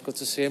ground. It's good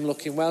to see him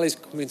looking well. He's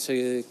coming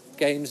to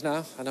games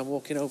now and I'm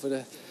walking over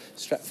the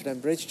Stretford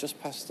End Bridge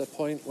just past the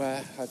point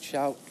where I'd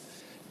shout,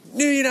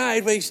 "New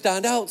United We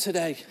Stand Out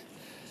today!"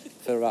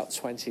 for about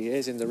 20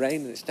 years in the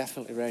rain, and it's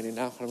definitely raining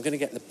now. And I'm going to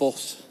get the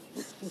bus.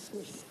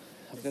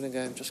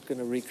 I'm just going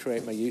to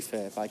recreate my youth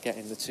here by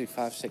getting the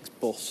 256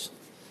 bus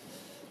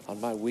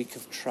on my week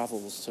of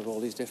travels to all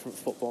these different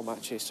football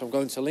matches. So I'm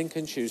going to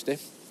Lincoln Tuesday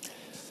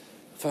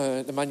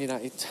for the Man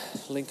United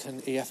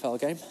Lincoln EFL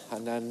game,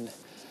 and then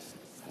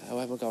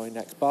where we're going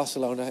next,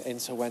 Barcelona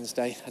into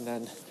Wednesday, and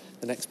then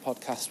the next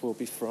podcast will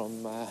be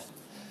from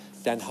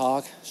Den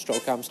Haag,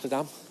 stroke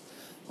Amsterdam,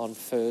 on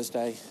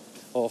Thursday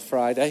or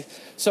Friday.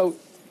 So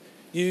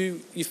you're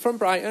from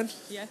Brighton?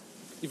 Yeah.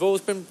 You've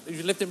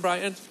lived in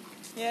Brighton?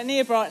 Yeah,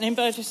 near Brighton in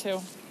Burgess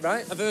Hill.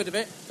 Right, I've heard of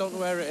it. Don't know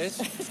where it is.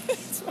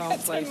 It's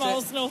about 10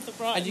 miles north of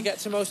Brighton. And you get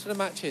to most of the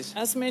matches?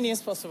 As many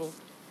as possible.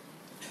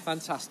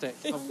 Fantastic.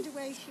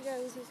 Underway she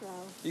goes as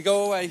well. You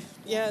go away?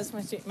 Yeah, as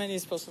many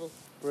as possible.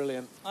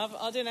 Brilliant.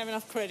 I didn't have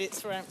enough credits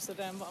for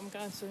Amsterdam, but I'm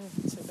going to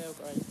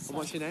Belgrade. So. And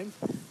what's your name?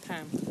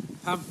 Pam.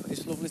 Pam,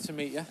 it's lovely to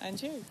meet you.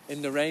 And you.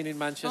 In the rain in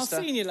Manchester.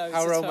 I've seen you loads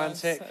How of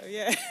romantic. times, so,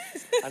 yeah.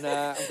 And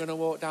I'm going to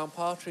walk down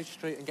Partridge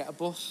Street and get a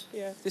bus.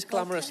 Yeah. This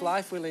glamorous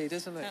life we lead,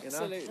 isn't it?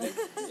 Absolutely. You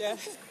know? Yeah.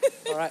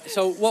 All right.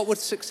 So what would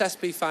success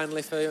be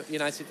finally for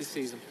United this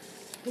season?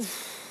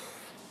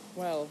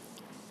 Well,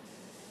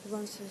 We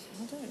want to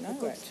I don't know,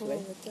 go actually.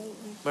 forward, don't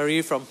we? Where are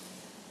you from?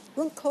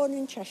 Runcorn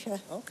in Cheshire.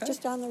 Okay.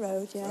 Just down the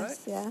road, yes, Right.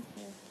 yeah.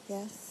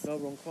 Yes. No,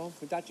 Runcorn.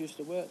 My dad used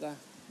to work there.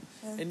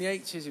 Yeah. In the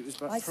 80s, it was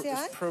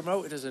ICI?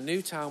 promoted as a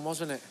new town,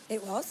 wasn't it?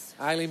 It was.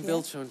 Eileen Yeah.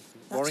 Bilton,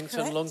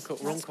 Warrington,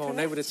 correct. Runcorn, That's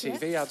they were the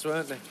correct, TV ads,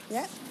 weren't they?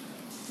 Yeah.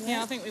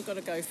 Yeah, I think we've got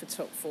to go for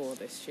top 4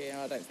 this year.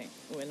 I don't think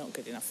we're not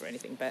good enough for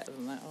anything better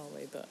than that, are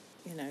we? But,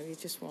 you know, you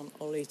just want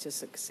Ollie to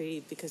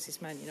succeed because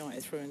he's Man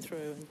United through and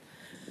through. And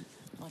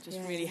I just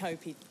Yeah. really hope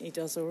he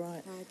does all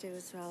right. I do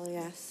as well,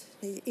 yes.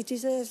 He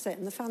deserves it.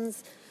 And the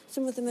fans,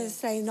 some of them are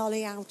saying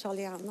Ollie out,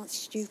 and that's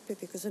stupid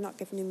because they're not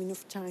giving him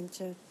enough time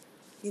to,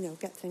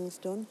 get things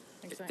done.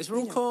 Exactly. Is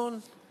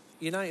Runcorn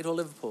United or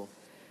Liverpool?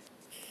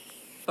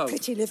 Both.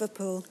 Pretty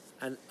Liverpool.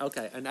 And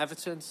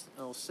Everton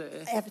or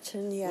City?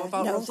 Everton, yeah. What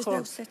about no, Runcorn?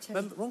 there's no City.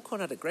 Remember,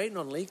 Runcorn had a great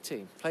non-league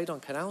team. Played on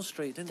Canal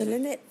Street, didn't The they?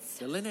 Linnets.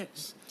 The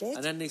Linnets. Did.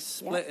 And then they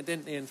split,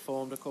 didn't they, and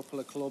formed a couple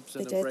of clubs They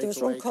and a did. There was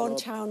breakaway Runcorn club.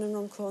 Town and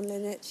Runcorn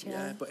Linnets, yeah.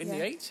 Yeah, but in the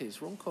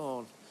 80s,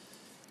 Runcorn...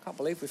 I can't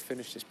believe we've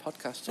finished this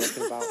podcast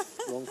talking about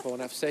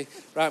Runcorn FC.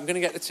 Right, I'm going to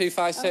get the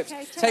 256.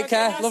 Okay, Take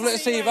care. nice Lovely to to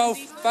see see you you, both.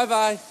 Andy.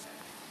 Bye-bye.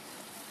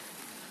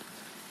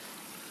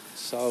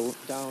 So,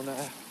 down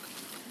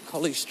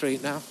College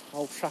Street now,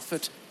 Old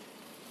Trafford.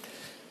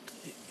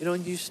 You know,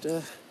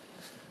 when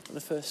I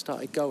first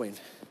started going,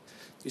 there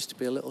used to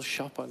be a little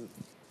shop on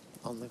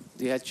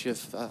the edge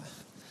of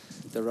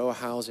the row of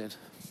housing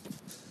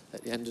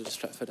at the end of the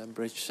Stretford End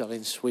Bridge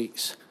selling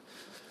sweets.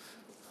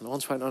 And I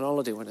once went on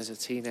holiday when I was a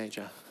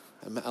teenager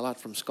and met a lad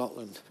from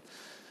Scotland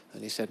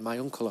And he said, my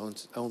uncle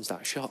owns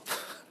that shop.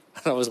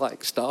 And I was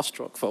like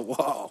starstruck, for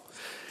wow,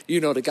 you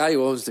know the guy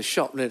who owns the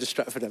shop near the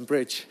Stretford End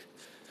Bridge.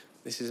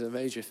 This is a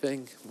major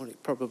thing. Well,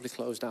 it probably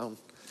closed down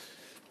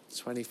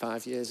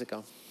 25 years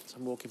ago. So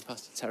I'm walking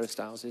past the terraced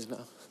houses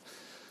now,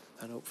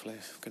 and hopefully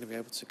I'm going to be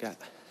able to get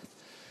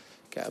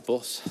a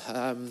bus.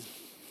 Can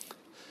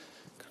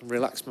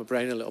relax my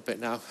brain a little bit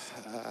now.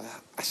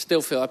 I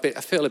still feel a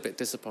bit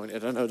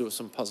disappointed. I know there were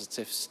some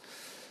positives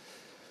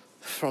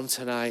from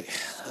tonight,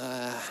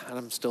 and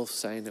I'm still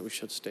saying that we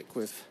should stick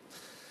with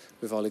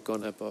Ole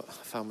Gunnar, but I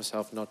found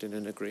myself nodding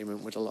in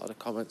agreement with a lot of the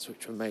comments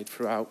which were made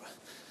throughout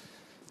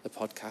the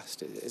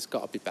podcast. It's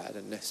got to be better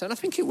than this, and I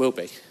think it will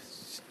be.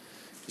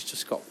 It's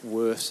just got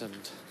worse,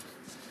 and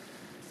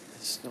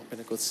it's not been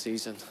a good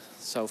season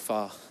so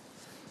far.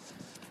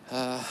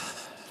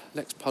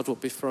 Next pod will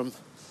be from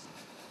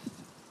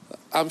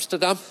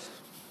Amsterdam,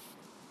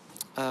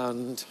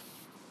 and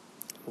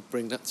we'll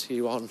bring that to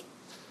you on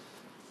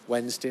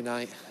Wednesday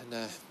night.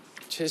 And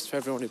cheers to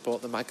everyone who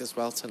bought the mag as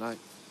well tonight.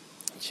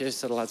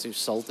 Cheers to the lads who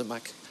sold the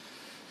mag,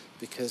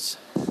 because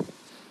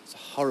it's a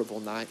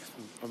horrible night.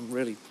 I'm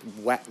really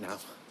wet now,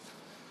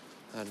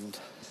 and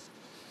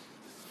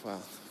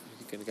well,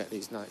 you're going to get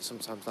these nights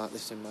sometimes like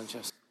this in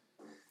Manchester.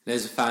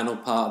 There's the final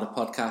part of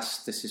the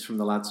podcast. This is from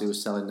the lads who were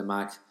selling the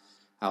mag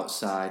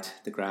outside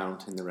the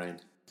ground in the rain.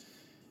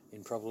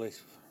 In probably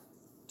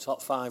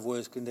top 5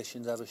 worst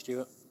conditions ever,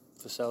 Stuart,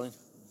 for selling.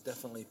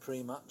 Definitely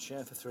pre-match,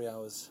 for 3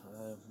 hours.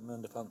 My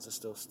underpants are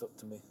still stuck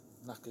to me.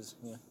 Knackers,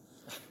 yeah.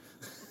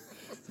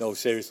 No,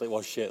 seriously, it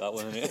was shit, that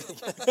wasn't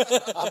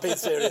it? I'm being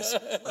serious.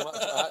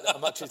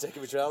 I'm actually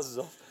taking my trousers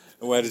off.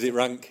 And where does it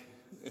rank?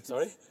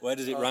 Sorry? Where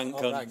does it rank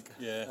on? Rank.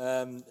 Yeah.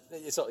 I mean,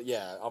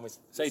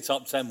 say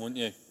top 10, wouldn't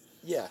you?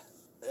 Yeah.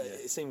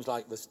 It seems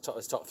like there's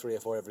top 3 or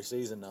 4 every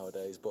season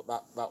nowadays, but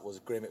that was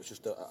grim. It was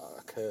just a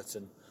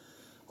curtain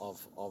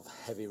of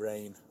heavy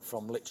rain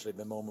from literally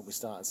the moment we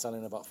started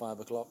selling about 5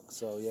 o'clock.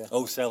 So yeah.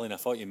 Oh, selling! I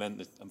thought you meant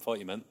the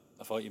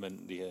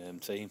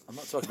team. I'm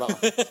not talking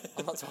about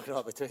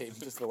the team.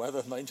 Just the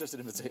weather. I'm not interested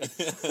in the team.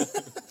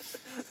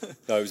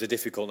 No, it was a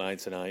difficult night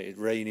tonight. It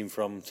raining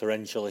from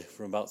torrentially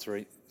from about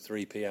 3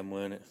 p.m,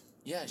 weren't it?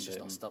 Yeah, it's just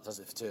not stopped, has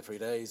it, for 2 or 3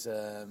 days.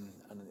 And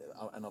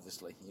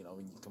obviously, you know,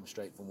 when you come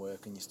straight from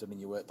work and you stood in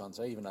your work pants,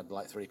 I even had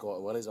like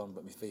 3/4 wellies on,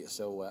 but my feet are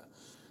still wet.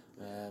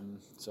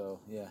 So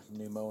yeah,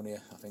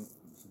 pneumonia, I think,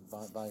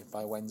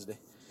 by Wednesday.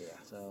 Yeah.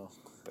 So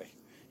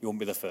you won't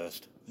be the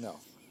first. No,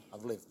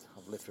 I've lived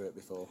through it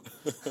before.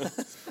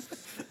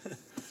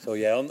 So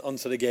yeah, on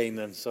to the game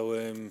then.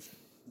 So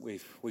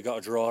we got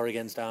a draw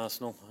against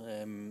Arsenal.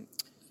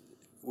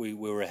 We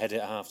were ahead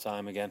at half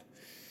time again.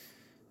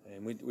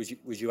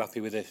 Was you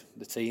happy with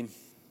the team?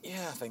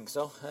 Yeah, I think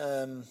so.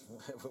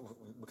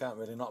 We can't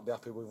really not be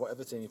happy with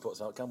whatever team he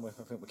puts out, can we?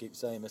 I think we keep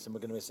saying this, and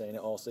we're going to be saying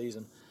it all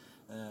season.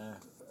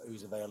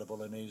 Who's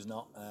available and who's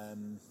not.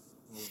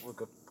 We're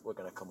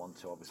going to come on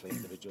to obviously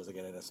individuals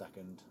again in a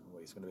second.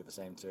 It's going to be the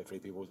same 2 or 3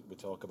 people we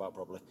talk about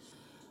probably.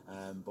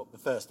 But the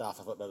first half,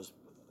 I thought there was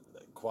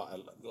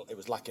it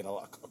was lacking a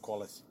lot of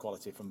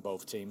quality from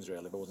both teams.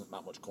 Really, there wasn't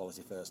that much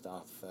quality first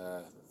half.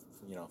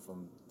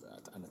 From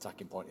an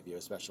attacking point of view,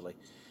 especially.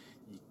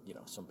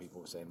 Some people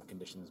were saying the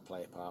conditions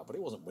play a part, but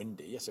it wasn't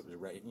windy. Yes, it was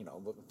rain.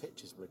 But the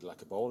pitch is really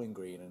like a bowling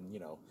green, and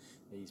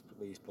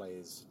these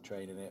players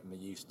training it and they're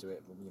used to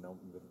it. We've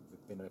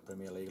been in the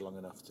Premier League long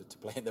enough to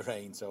play in the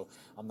rain, so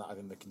I'm not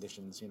having the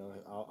conditions.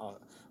 I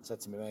said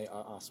to my mate,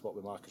 I spot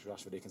with Marcus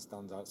Rashford. He can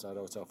stand outside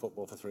Hotel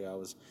Football for 3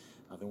 hours,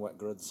 having wet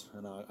gruds,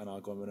 and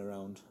I'll go and run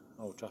around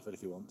Old Trafford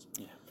if he wants.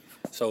 Yeah.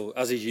 So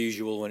as is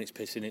usual, when it's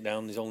pissing it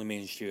down, there's only me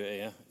and Stuart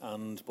here,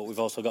 but we've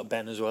also got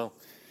Ben as well.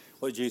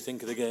 What did you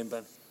think of the game,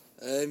 Ben?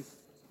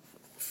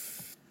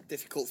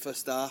 Difficult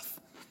first half.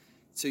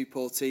 2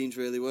 poor teams,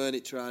 really, weren't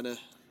it? Trying to.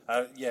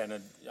 I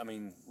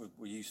mean,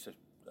 we're used to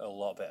a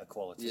lot better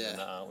quality than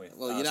that, aren't we?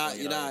 Well,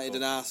 United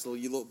and Arsenal.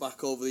 You look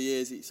back over the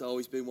years, it's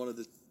always been one of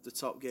the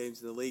top games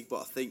in the league.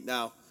 But I think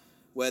now,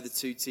 where the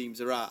 2 teams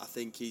are at, I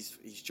think he's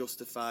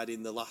justified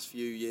in the last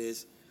few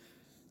years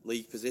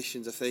league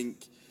positions. I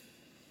think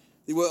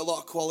there weren't a lot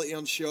of quality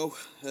on show.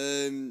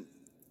 The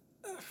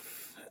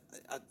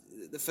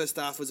first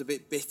half was a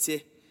bit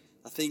bitty.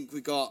 I think we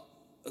got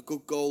a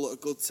good goal at a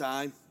good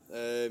time.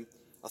 I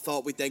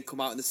thought we'd then come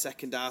out in the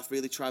second half,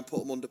 really try and put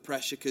them under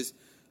pressure, because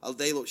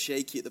they looked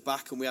shaky at the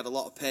back and we had a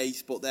lot of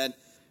pace, but then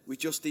we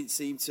just didn't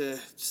seem to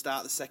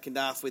start the second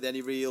half with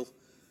any real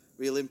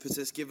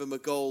impetus, give them a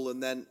goal,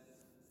 and then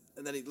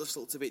it just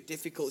looked a bit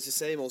difficult. It's the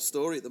same old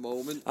story at the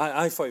moment.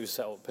 I thought it was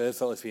set up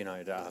perfectly for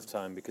United at half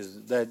time,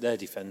 because their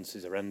defence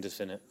is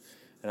horrendous in it,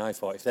 and I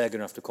thought if they're going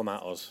to have to come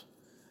at us,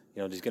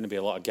 there's going to be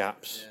a lot of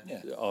gaps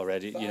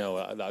already,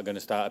 that are going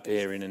to start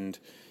appearing. And,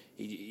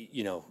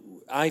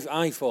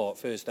 I thought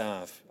first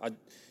half, I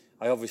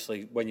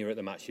obviously, when you're at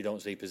the match, you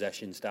don't see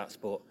possession stats,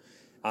 but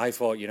I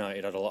thought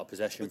United had a lot of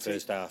possession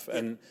first half.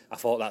 And I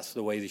thought that's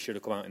the way they should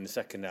have come out in the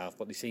second half,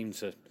 but they seemed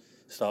to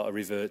start to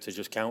revert to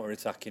just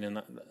counter-attacking,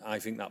 and I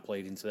think that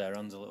played into their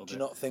hands a little bit. Do you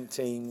not think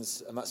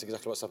teams, and that's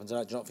exactly what's happened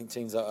tonight, do you not think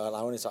teams are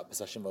allowing us that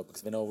possession though,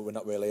 because they know we're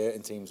not really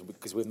hurting teams,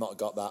 because we've not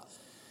got that,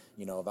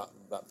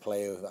 that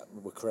player that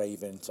we're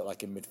craving, sort of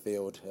like in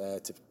midfield,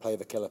 to play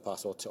the killer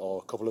pass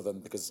or a couple of them,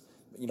 because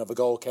the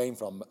goal came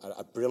from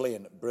a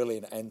brilliant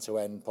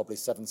end-to-end, probably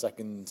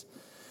 7-second,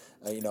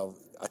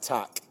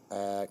 attack,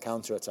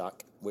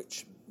 counter-attack,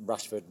 which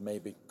Rashford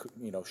maybe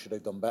should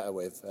have done better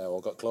with,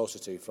 or got closer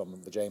to,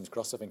 from the James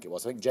cross, I think it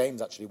was. I think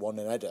James actually won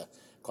an header,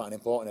 quite an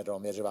important header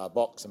on the edge of our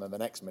box, and then the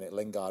next minute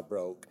Lingard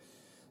broke,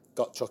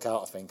 got chuck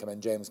out, I think, and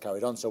then James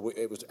carried on. So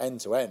it was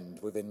end to end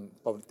within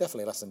probably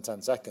definitely less than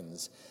 10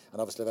 seconds.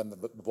 And obviously then the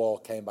ball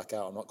came back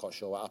out. I'm not quite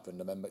sure what happened.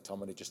 And then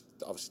McTominay just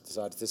obviously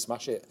decided to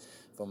smash it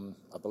from,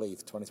 I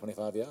believe,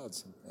 25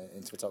 yards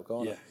into the top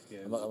corner. Yeah,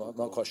 I'm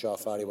not quite sure how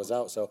far he was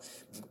out. So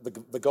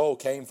the goal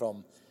came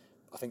from,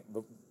 I think,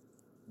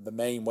 the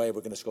main way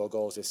we're going to score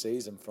goals this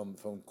season from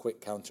quick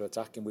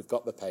counter-attacking. We've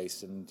got the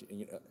pace, and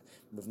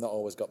we've not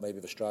always got maybe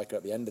the striker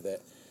at the end of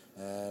it.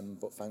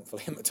 But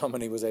thankfully,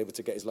 McTominay was able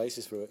to get his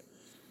laces through it.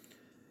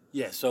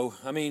 Yeah. So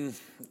I mean,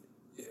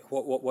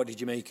 what did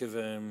you make of?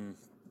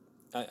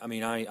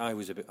 I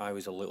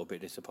was a little bit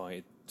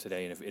disappointed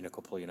today in a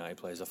couple of United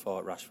players. I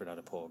thought Rashford had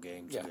a poor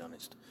game, to be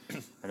honest,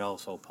 and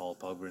also Paul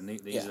Pogba. And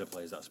these are the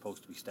players that are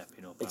supposed to be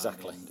stepping up.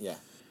 Exactly. And, yeah.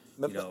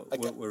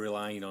 We're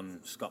relying on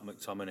Scott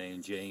McTominay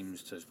and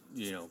James to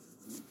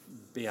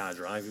be our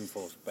driving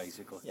force,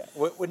 basically. Yeah.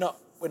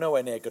 We're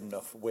nowhere near good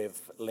enough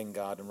with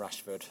Lingard and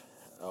Rashford,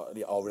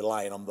 or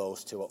relying on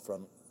those two up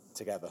front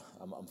together,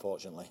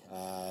 unfortunately.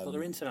 But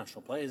they're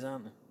international players,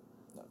 aren't they?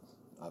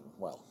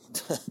 No,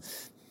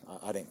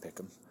 I didn't pick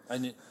them.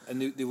 And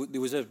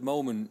there was a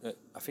moment,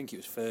 I think it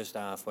was first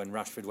half, when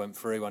Rashford went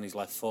through on his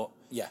left foot.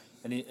 Yeah.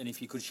 And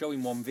if you could show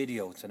him one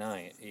video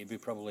tonight, it'd be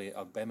probably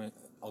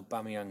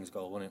Aubameyang's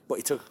goal, wouldn't it? But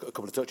he took a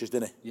couple of touches,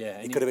 didn't he?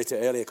 Yeah. He could have hit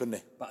it earlier, couldn't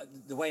he? But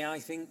the way I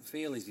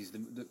feel is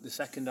the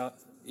second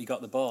he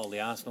got the ball,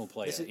 the Arsenal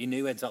player, he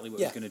knew exactly what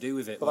he was going to do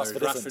with it, whereas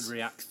Rashford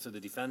reacts to the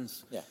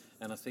defence. Yeah.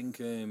 And I think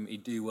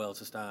he'd do well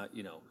to start,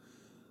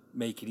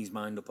 making his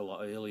mind up a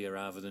lot earlier,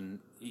 rather than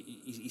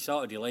he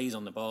sort of delays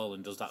on the ball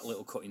and does that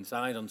little cut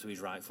inside onto his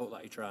right foot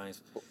that he tries,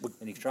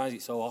 and he tries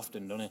it so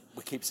often, doesn't he?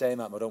 We keep saying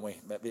that, don't we?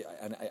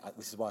 And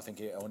this is why I think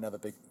he'll never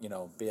be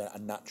a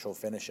natural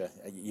finisher.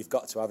 You've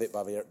got to have it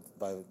by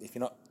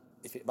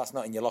if that's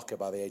not in your locker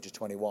by the age of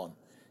 21,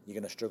 you're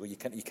going to struggle. You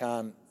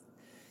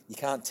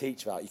can't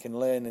teach that. You can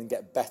learn and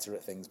get better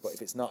at things, but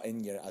if it's not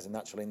in you as a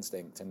natural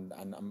instinct, and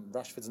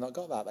Rashford's not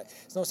got that,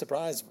 it's no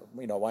surprise,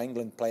 why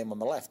England play him on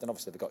the left, and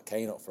obviously they've got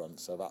Kane up front,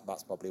 so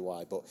that's probably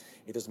why. But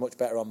he does much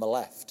better on the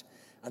left,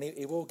 and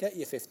he will get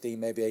you 15,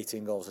 maybe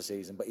 18 goals a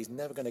season, but he's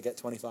never going to get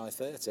 25,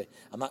 30.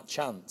 And that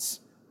chance,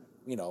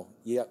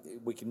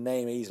 we can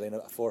name easily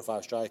 4 or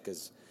 5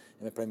 strikers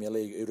in the Premier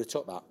League who'd have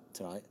took that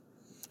tonight.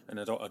 And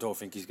I don't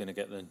think he's going to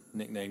get the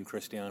nickname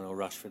Cristiano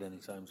Rashford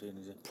anytime soon,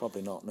 is he?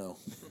 Probably not, no.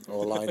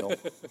 Or Lionel.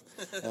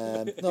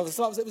 It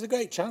was a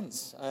great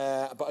chance.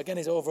 But again,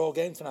 his overall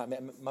game tonight,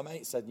 my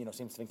mate said,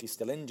 seems to think he's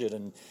still injured,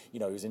 and he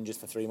was injured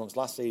for 3 months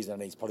last season,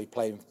 and he's probably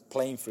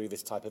playing through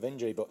this type of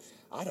injury. But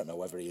I don't know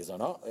whether he is or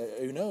not.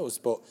 Who knows?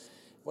 But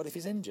what if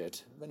he's injured?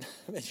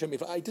 He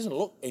shouldn't be. He doesn't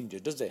look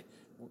injured, does he?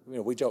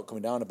 We joke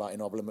coming down about him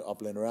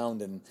hobbling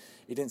around, and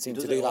he didn't seem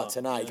to do that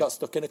tonight. Yeah. He got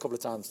stuck in a couple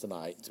of times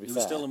tonight, to be fair.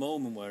 There was still a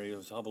moment where he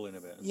was hobbling a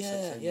bit.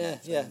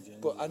 Yeah.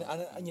 But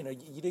and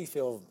you do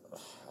feel,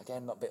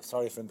 again, not a bit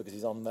sorry for him, because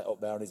he's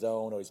up there on his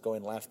own, or he's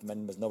going left, and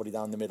then there's nobody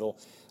down the middle.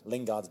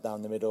 Lingard's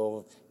down the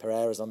middle,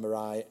 Pereira's on the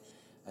right.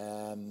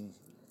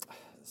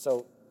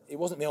 So it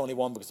wasn't the only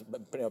one, because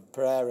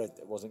Pereira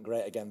wasn't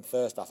great again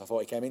first half. I thought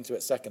he came into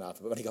it second half,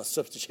 but when he got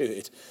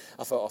substituted,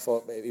 I thought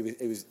he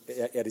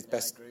had his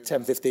best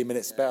 10-15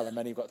 minute spell, and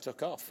then he got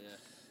took off.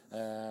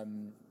 Yeah.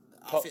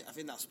 I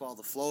think that spoiled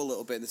the flow a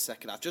little bit in the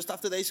second half. Just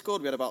after they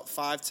scored, we had about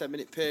 5-10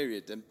 minute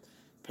period, and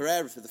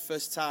Pereira, for the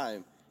first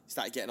time,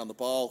 started getting on the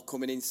ball,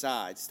 coming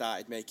inside,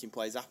 started making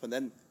plays happen.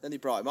 Then he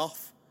brought him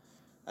off,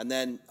 and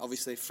then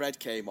obviously Fred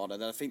came on,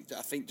 and then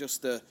I think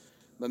just the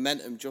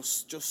momentum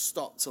just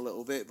stopped a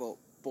little bit,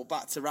 But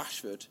back to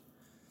Rashford,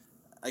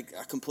 I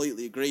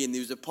completely agree. And there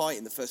was a point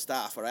in the first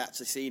half where I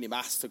actually seen him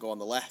asked to go on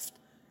the left,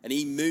 and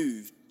he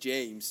moved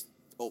James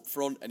up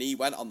front, and he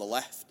went on the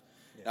left.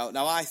 Yeah.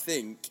 Now I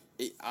think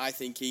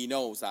he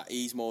knows that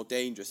he's more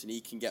dangerous and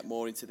he can get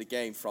more into the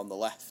game from the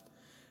left.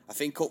 I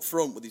think up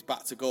front with his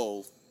back to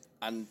goal,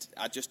 and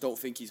I just don't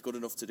think he's good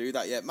enough to do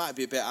that yet. It might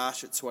be a bit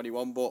harsh at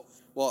 21, but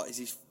what is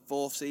his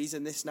 4th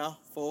season this now?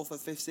 4th or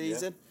 5th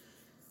season?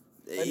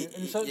 Yeah.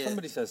 And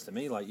somebody says to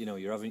me,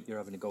 you're having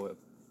a go at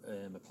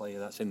a player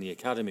that's in the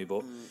academy,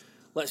 but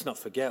let's not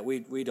forget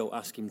we don't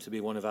ask him to be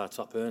one of our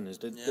top earners,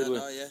 did we?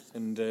 No, yeah.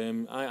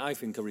 And I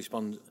think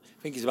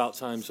it's about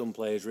time some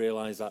players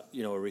realise that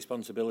a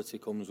responsibility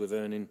comes with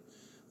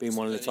being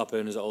one of the top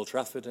earners at Old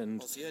Trafford. And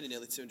what's he earning,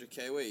 nearly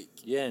 200k a week?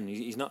 Yeah, and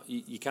he's not.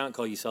 You can't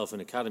call yourself an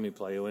academy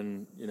player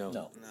when you're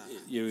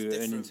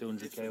earning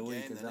 200k a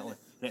week, exactly,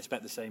 and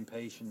expect the same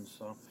patience.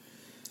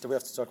 So Do we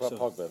have to talk about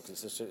Pogba?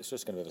 Because it's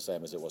just going to be the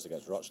same as it was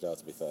against Rochdale,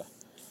 to be fair.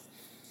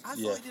 I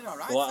thought he did all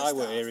right. Well, I first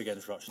were half. here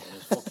against Rochdale.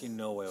 There's fucking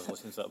no way I was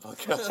listening to that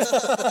podcast.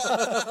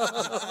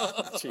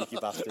 Cheeky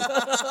bastard.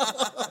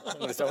 I'm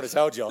going to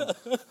tell John.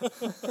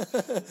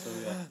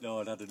 No,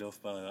 I'd had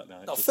enough by that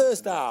night. No,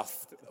 first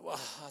half,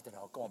 I don't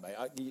know. Go on, mate.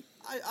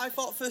 I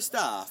thought first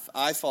half,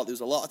 I thought there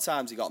was a lot of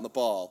times he got on the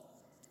ball,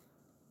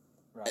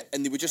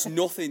 and there were just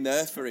nothing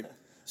there for him.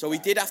 So he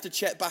did have to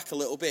check back a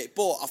little bit.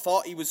 But I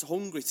thought he was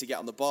hungry to get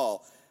on the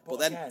ball. But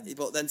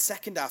then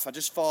second half, I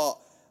just thought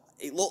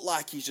it looked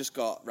like he's just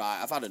got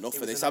I've had enough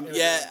of this.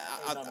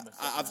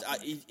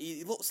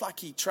 He looks like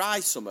he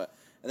tries something.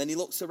 And then he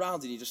looks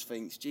around and he just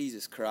thinks,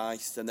 Jesus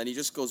Christ, and then he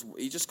just goes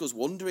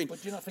wondering.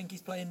 But do you not think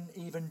he's playing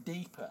even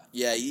deeper?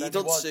 Yeah, he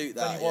doesn't suit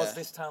that. Than he was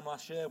this time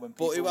last year when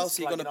people who else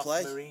are you going to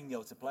play?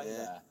 Mourinho to play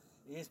there.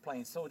 He is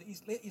playing, so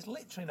he's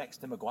literally next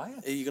to Maguire.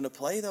 Who are you going to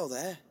play though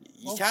there?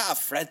 You can't have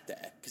Fred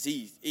there because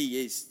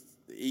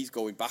he's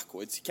going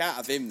backwards. You can't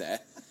have him there.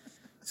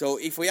 So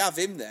if we have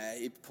him there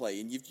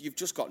playing, you've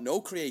just got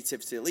no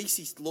creativity. At least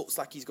he looks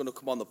like he's going to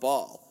come on the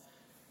ball.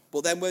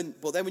 But then when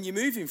you're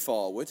moving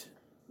forward,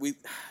 there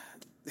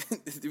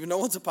was no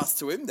one to pass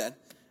to him then,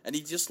 and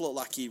he just looked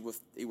like he was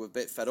a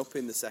bit fed up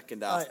in the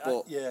second half.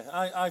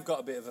 I've got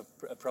a bit of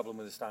a problem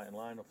with the starting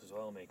lineup as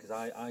well, mate, because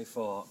I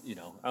thought,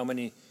 how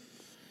many.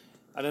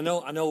 And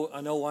I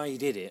know why he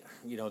did it.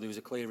 There was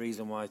a clear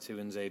reason why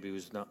Tuanzebe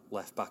was not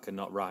left back and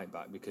not right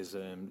back, because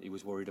he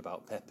was worried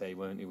about Pepe,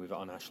 weren't he,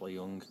 on Ashley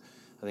Young.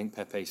 I think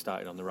Pepe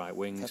started on the right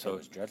wing. Pepe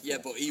was dreadful. Yeah,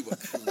 but he was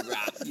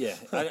crap. Yeah,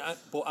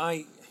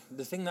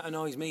 the thing that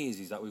annoys me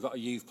is that we've got a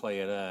youth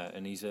player there,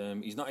 and he's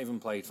not even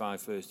played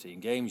 5 first-team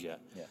games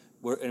yet. Yeah.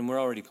 We're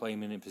already playing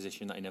him in a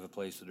position that he never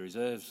plays for the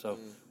reserves. So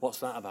what's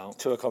that about?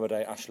 To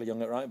accommodate Ashley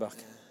Young at right back.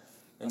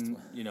 Yeah. And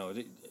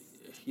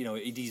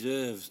he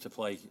deserves to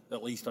play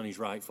at least on his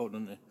right foot,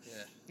 doesn't he?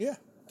 Yeah.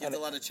 Give the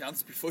lad a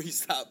chance before you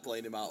start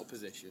playing him out of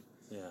position.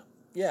 Yeah.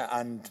 Yeah,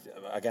 and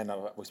again,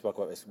 we spoke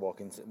about this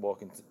walking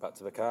back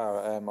to the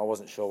car. I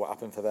wasn't sure what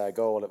happened for their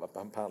goal.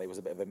 Apparently, it was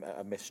a bit of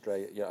a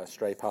a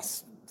stray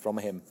pass from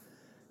him.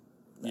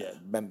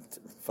 Meant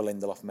for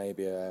Lindelof,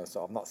 maybe.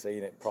 So I've not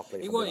seen it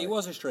properly. It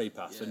was a stray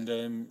pass, and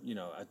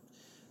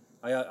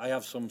I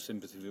have some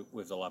sympathy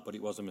with the lad, but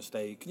it was a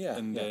mistake. Yeah.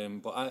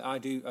 And but I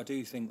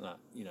do think that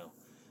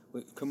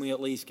can we at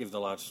least give the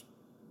lads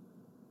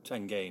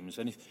 10 games?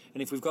 And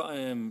if we've got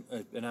an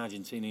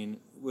Argentinian,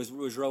 was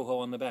Rojo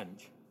on the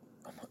bench?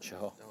 I'm not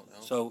sure.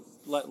 So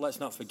let's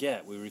not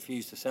forget, we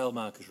refused to sell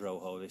Marcus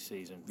Rojo this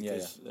season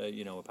because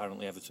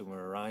apparently Everton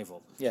were a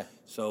rival. Yeah.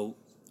 So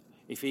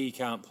if he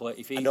can't play,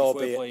 if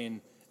we're playing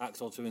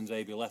Axel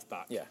Tuanzebe left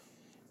back,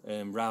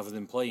 rather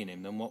than playing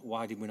him, then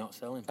why did we not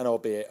sell him? And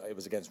albeit it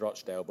was against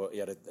Rochdale, but he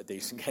had a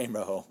decent game,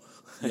 Rojo.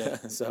 Yeah.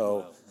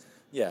 So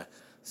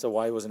So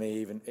why wasn't he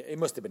even? It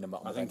must have been a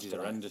matter. I think he's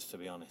horrendous, to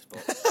be honest.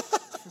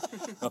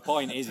 But my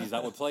point is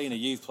that we're playing a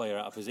youth player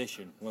out of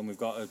position when we've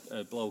got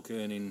a bloke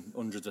earning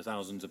hundreds of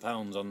thousands of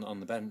pounds on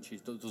the bench.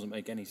 It doesn't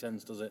make any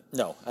sense, does it?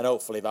 No, and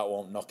hopefully that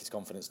won't knock his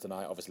confidence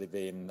tonight. Obviously,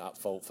 being at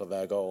fault for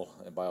their goal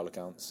by all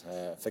accounts.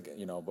 But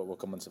we'll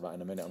come on to that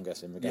in a minute. I'm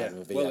guessing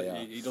regarding the VAR. Well,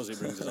 he does. It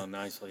brings us on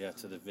nicely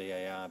to the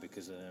VAR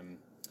because.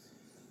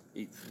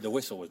 The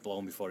whistle was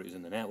blown before it was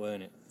in the net,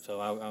 weren't it? So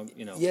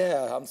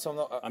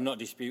I'm not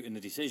disputing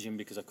the decision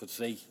because I could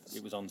see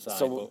it was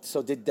onside.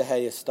 So did De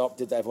Gea stop?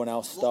 Did everyone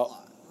else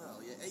stop?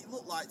 It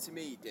looked like to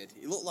me it did.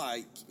 It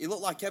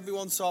looked like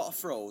everyone sort of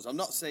froze. I'm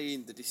not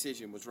saying the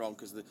decision was wrong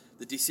because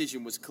the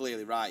decision was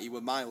clearly right. He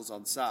were miles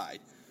onside.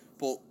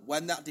 But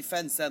when that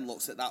defence then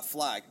looks at that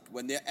flag,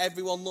 when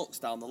everyone looks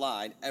down the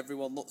line,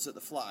 everyone looks at the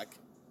flag.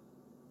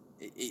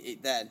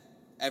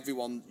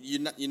 Everyone,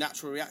 your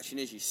natural reaction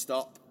is you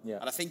stop. Yeah.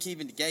 And I think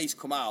even the Gay's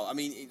come out. I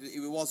mean,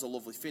 it was a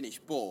lovely finish,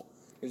 but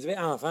it was a bit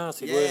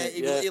half-hearted.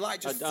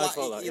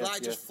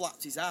 Just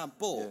flapped his arm.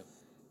 But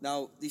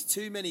now there's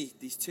too many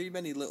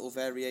little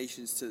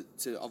variations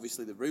to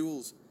obviously the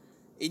rules.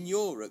 In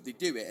Europe, they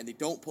do it and they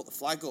don't put the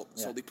flag up.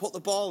 Yeah. So they put the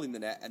ball in the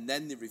net and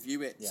then they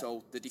review it. Yeah.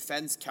 So the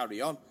defence carry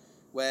on.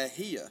 Where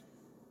here,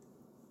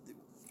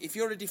 if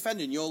you're a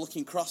defender and you're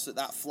looking cross at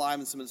that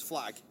Flyman's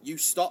flag, you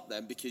stop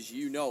them because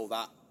you know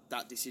that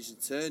decision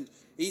turned.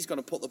 He's going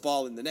to put the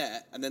ball in the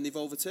net and then they've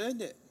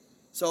overturned it.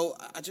 So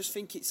I just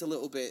think it's a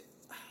little bit...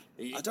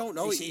 I don't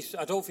know.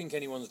 I don't think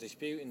anyone's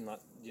disputing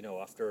that,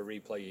 after a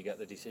replay you get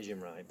the decision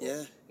right.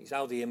 But it's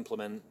how they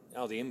implement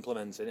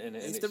it. And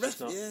if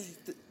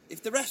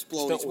the ref's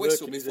blown his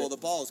whistle before the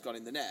ball's gone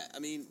in the net, I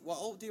mean, what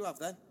hope do you have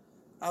then?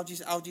 How do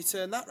you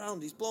turn that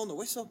round? He's blown the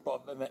whistle.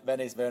 But then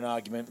is there an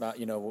argument that,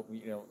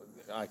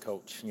 I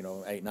coach, 8,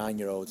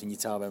 9-year-olds, and you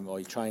tell them, or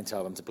you try and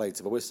tell them to play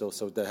to the whistle.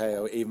 So De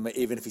Gea,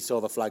 even if he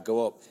saw the flag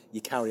go up, you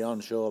carry on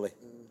surely,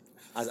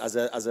 as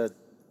a.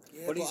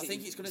 Yeah, but I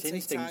think it's going to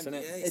take time. Isn't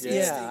it?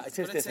 It's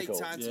going to take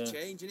time to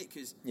change, isn't it?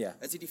 Because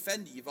as a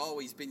defender, you've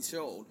always been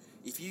shown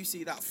if you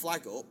see that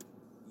flag up,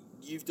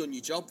 you've done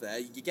your job there.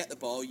 You get the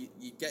ball, you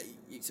get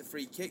it's a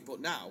free kick.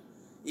 But now,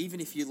 even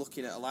if you're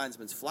looking at a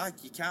linesman's flag,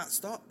 you can't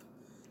stop.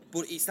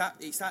 But it's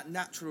that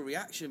natural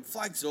reaction.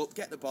 Flags up,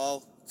 get the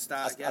ball,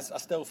 start again. I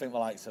still think the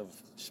likes of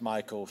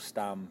Schmeichel,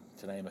 Stam,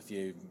 to name a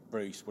few,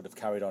 Bruce would have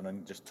carried on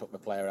and just took the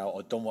player out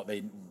or done what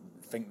they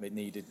think they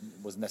needed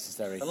was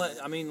necessary.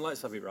 And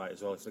let's have it right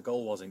as well. If the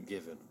goal wasn't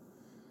given,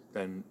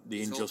 then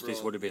the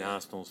injustice would have been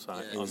Arsenal's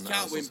side. Yeah. You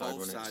can't win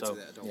both sides of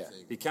it, I don't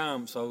think. You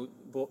can't. So,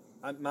 but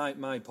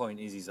my point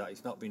is that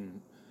it's not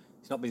been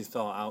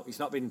thought out. It's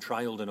not been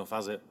trialled enough,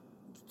 has it?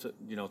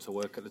 To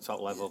work at the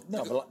top level.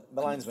 No, but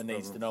the linesman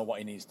needs to know what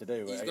he needs to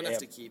do. He's going to have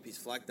to keep his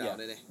flag down,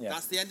 isn't he? Yeah.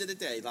 That's the end of the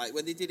day. Like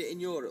when they did it in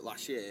Europe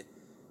last year,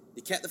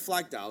 they kept the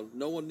flag down.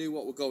 No one knew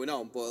what was going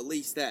on, but at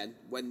least then,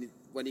 when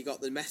he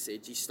got the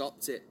message, he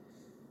stopped it.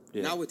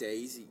 Yeah.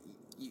 Nowadays,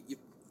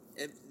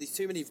 there's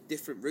too many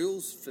different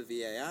rules for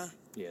VAR.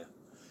 Yeah,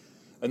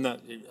 and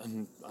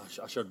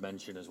I should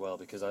mention as well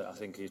because I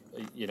think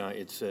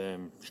United's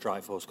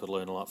strike force could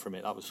learn a lot from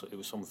it. It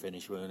was some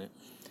finish, weren't it?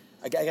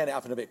 Again, it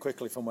happened a bit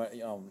quickly from where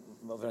the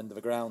other end of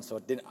the ground, so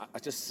I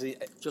just see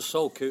it. Just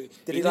so cool.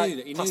 Did he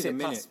knew the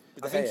minute.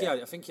 I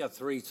think he had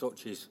 3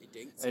 touches,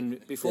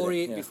 and before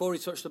he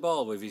touched the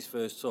ball with his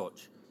first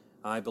touch,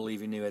 I believe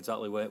he knew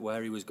exactly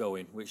where he was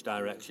going, which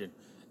direction,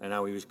 and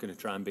how he was going to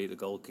try and beat the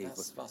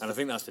goalkeeper. And I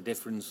think that's the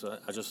difference.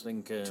 I just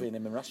think between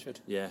him and Rashford,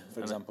 for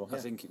example. I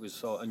think it was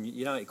so, and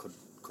United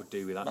could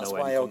do with that. That's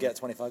why he'll get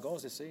 25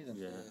 goals this season.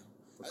 Yeah,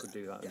 we could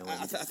do that.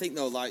 I think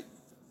though, like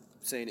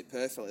saying it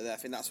perfectly there, I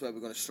think that's where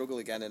we're going to struggle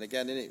again and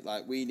again, isn't it?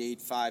 Like we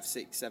need 5,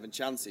 6, 7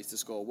 chances to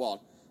score one.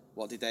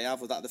 What did they have?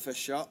 Was that the first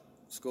shot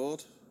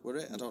scored? Were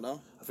it? I don't know.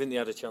 I think they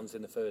had a chance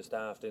in the first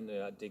half, didn't they?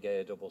 Like De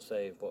Gea double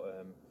save,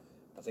 but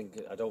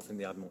I don't think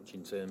they had much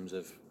in terms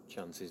of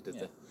chances, did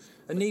they?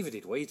 And neither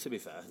did we, to be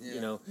fair.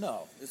 Yeah.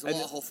 No, there's a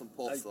lot of huff and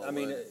puff. I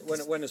mean,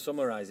 when I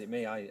summarise it,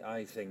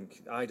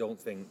 I don't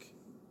think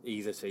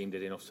either team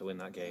did enough to win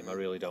that game. I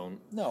really don't.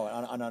 No,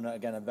 and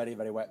again, a very,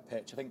 very wet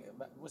pitch. I think,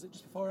 was it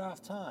just before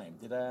half-time?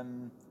 Did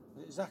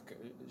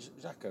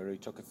Xhaka, who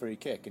took a free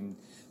kick, and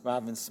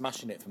rather than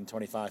smashing it from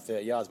 25,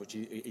 30 yards, which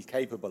he's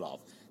capable of,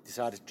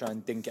 decided to try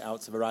and dink it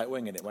out to the right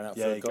wing, and it went out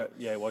for a cut.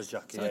 It was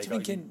Xhaka. So I'm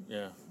thinking,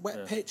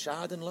 wet pitch,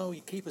 hard and low,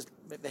 keepers,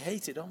 they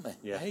hate it, don't they?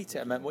 Yeah. They hate it.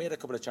 I mean, we had a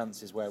couple of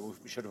chances where we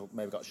should have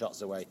maybe got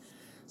shots away.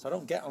 So I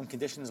don't get on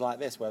conditions like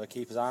this, where the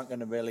keepers aren't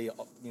going to really,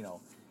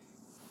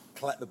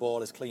 collect the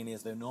ball as cleanly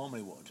as they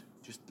normally would.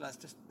 Let's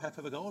just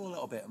pepper the goal a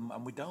little bit,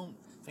 and we don't.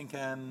 I think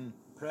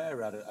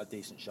Pereira had a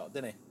decent shot,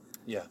 didn't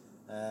he? Yeah.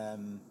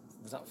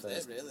 Was that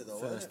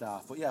first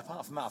half? But yeah,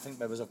 apart from that, I think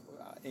there was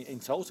in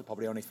total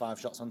probably only 5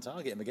 shots on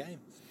target in the game.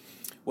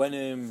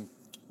 When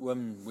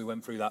we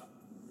went through that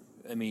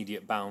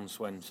immediate bounce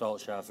when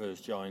Solskjaer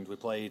first joined,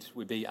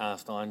 we beat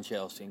Arsenal and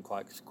Chelsea in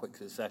quite quick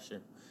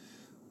succession.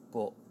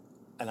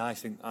 And I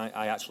think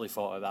I actually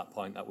thought at that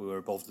point that we were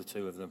above the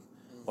two of them.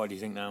 What do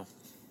you think now?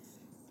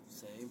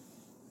 Same.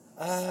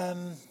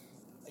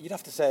 You'd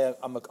have to say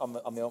on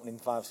the opening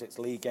 5-6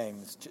 league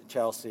games,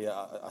 Chelsea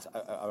are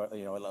a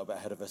little bit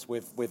ahead of us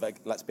with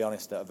let's be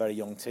honest, a very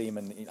young team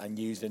and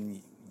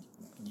using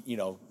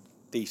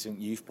decent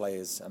youth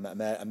players,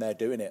 and they're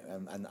doing it,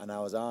 and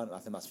ours aren't. I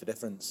think that's the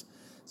difference.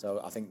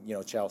 So I think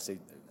Chelsea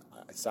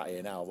sat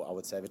here now, I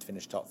would say they'd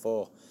finish top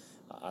 4.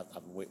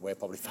 We're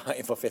probably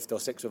fighting for 5th or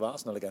 6th with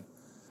Arsenal again.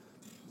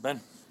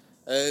 Ben?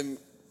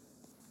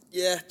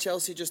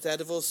 Chelsea just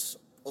ahead of us.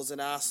 Us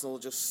and Arsenal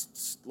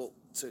just look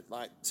to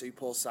like 2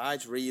 poor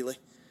sides, really.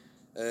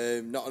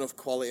 Not enough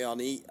quality on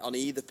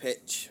either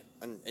pitch,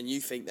 and you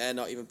think they're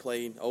not even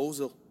playing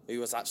Ozil, who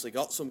has actually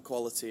got some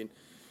quality. And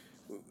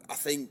I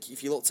think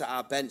if you looked at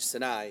our bench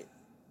tonight,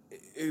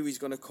 who is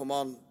going to come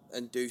on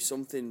and do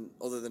something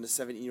other than a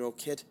 17-year-old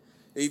kid?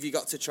 Who have you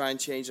got to try and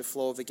change the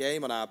flow of the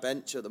game on our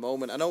bench at the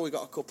moment? I know we've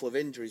got a couple of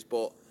injuries,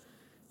 but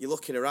you're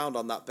looking around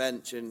on that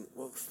bench and,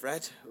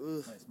 Fred.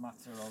 It's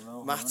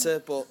Matter,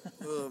 but...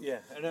 Yeah,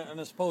 and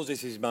I suppose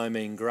this is my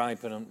main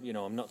gripe, and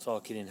I'm not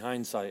talking in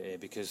hindsight here,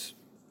 because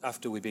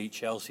after we beat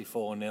Chelsea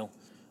 4-0,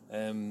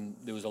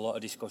 there was a lot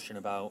of discussion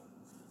about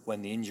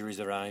when the injuries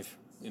arrive,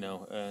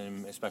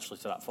 especially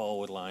to that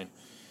forward line.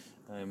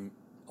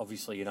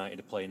 Obviously, United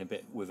are playing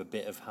with a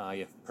bit of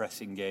higher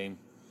pressing game,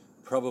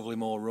 probably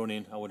more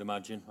running, I would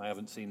imagine. I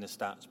haven't seen the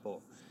stats, but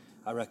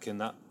I reckon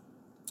that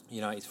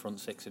United's front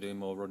 6 are doing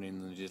more running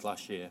than they did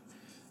last year,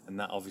 and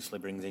that obviously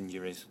brings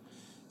injuries.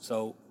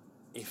 So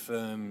if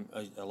a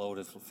load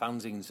of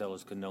fanzine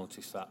sellers can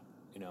notice that,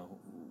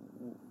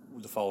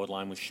 the forward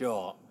line was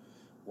short,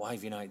 why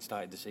have United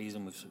started the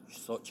season with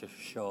such a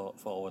short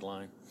forward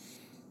line?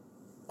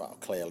 Well,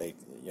 clearly,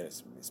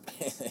 this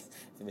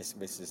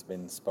has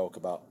been spoke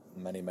about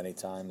many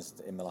times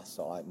in the last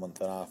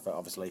month and a half.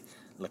 Obviously,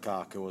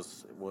 Lukaku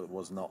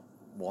was not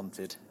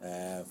wanted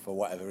for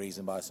whatever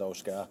reason by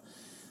Solskjaer.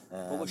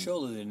 But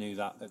surely they knew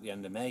that at the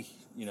end of May,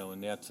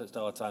 and they had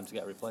still had time to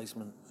get a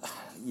replacement.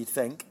 You'd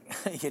think.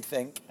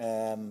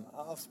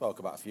 I've spoke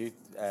about a few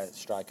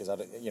strikers.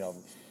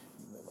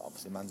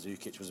 Obviously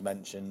Mandzukic was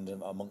mentioned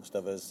amongst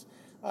others.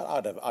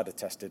 I'd have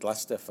tested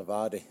Leicester for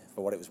Vardy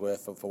for what it was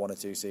worth for 1 or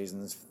 2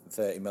 seasons,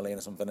 30 million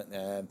or something.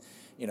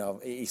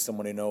 He's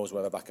someone who knows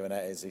where the back of the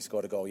net is. He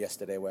scored a goal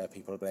yesterday where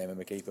people are blaming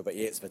the keeper, but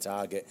he hits the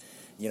target.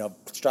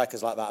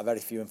 Strikers like that are very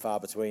few and far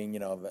between.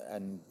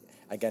 And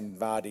again,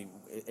 Vardy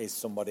is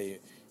somebody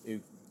who.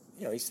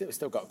 He's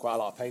still got quite a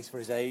lot of pace for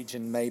his age,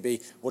 and maybe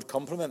would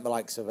complement the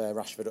likes of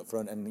Rashford up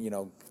front,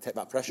 and take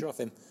that pressure off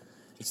him.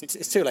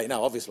 It's too late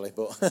now, obviously,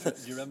 but... Do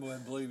you remember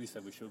when Bluey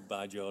said we should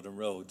buy Jordan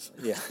Rhodes?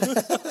 Yeah.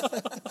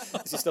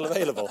 Is he still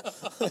available?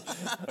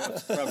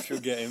 Perhaps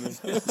should get him.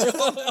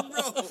 Jordan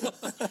Rhodes!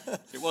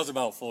 It was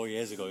about 4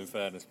 years ago, in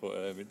fairness, but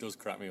it does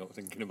crack me up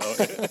thinking about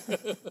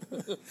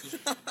it.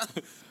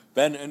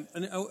 Ben,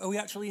 and are we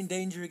actually in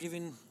danger of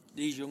giving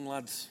these young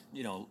lads,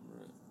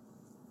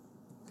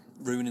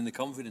 ruining the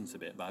confidence a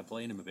bit by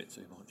playing him a bit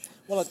too much?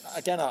 Well,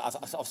 again, I've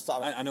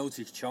started... I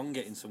noticed Chong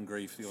getting some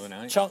grief the other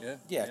night.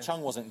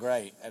 Chong wasn't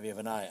great the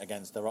other night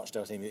against the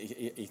Rochdale team.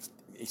 He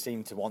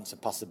seemed to want to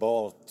pass the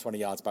ball 20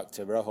 yards back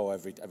to Rojo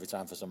every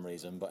time for some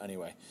reason. But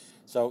anyway,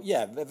 so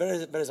yeah, there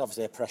is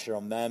obviously a pressure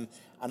on them,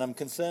 and I'm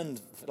concerned.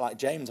 Like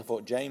James, I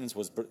thought James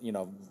was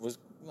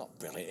not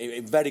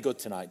brilliant. Very good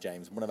tonight,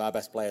 James. One of our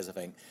best players, I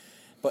think.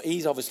 But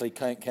he's obviously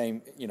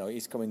came,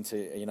 he's coming to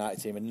a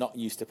United team and not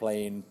used to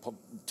playing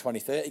 20,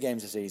 30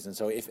 games a season.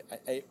 So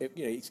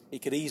he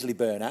could easily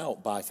burn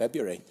out by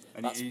February.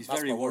 And he's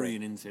very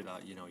worrying into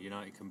that.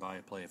 United can buy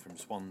a player from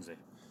Swansea,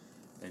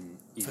 and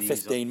for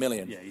 15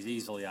 million. Yeah, he's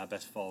easily our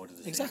best forward of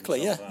the season.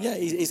 Exactly. Yeah, yeah.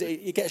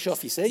 He gets you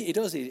off your seat. He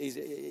does.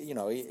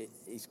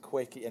 He's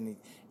quick, and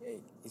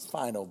his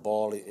final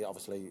ball, he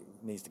obviously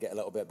needs to get a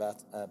little bit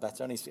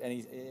better. And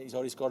he's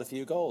already scored a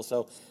few goals.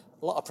 So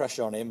a lot of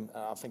pressure on him.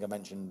 I think I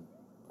mentioned.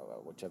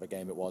 Whichever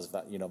game it was,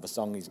 that the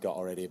song he's got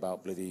already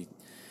about bloody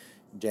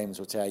James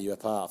will tear you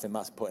apart. I think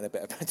that's putting a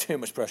bit of too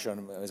much pressure on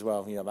him as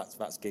well.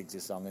 That's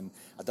Giggs' song, and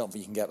I don't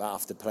think you can get that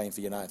after playing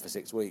for United for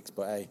 6 weeks.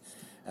 But hey,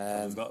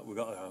 we've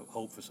got to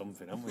hope for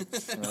something, haven't we?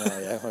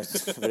 Yeah,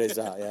 there is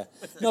that. Yeah,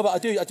 no, but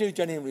I do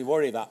genuinely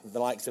worry that the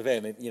likes of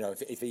him,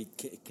 if he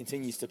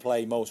continues to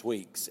play most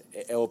weeks,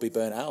 he'll be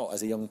burnt out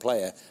as a young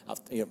player.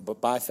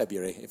 But by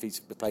February, if he's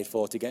played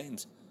 40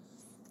 games.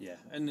 Yeah,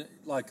 and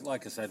like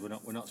I said,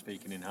 we're not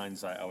speaking in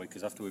hindsight, are we?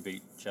 Because after we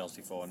beat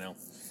Chelsea 4-0,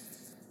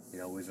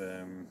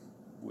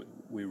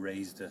 we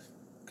raised a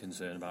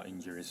concern about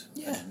injuries.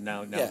 Yeah. And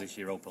now this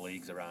Europa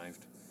League's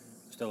arrived.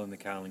 Still in the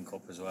Carling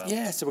Cup as well.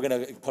 Yeah, so we're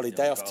going to probably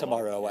day off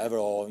tomorrow or whatever,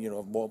 or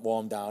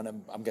warm down.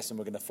 And I'm guessing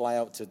we're going to fly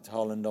out to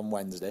Holland on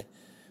Wednesday.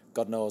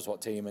 God knows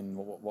what team and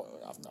what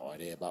I've no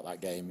idea about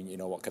that game.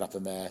 What could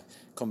happen there.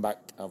 Come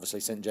back, obviously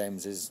St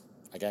James is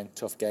again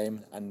tough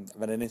game, and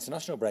then an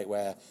international break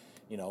where.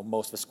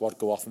 Most of the squad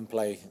go off and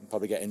play and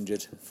probably get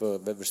injured for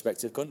the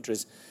respective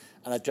countries.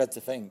 And I dread to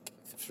think,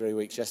 3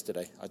 weeks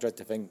yesterday,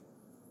 the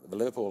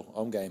Liverpool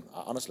home game,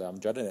 honestly, I'm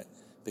dreading it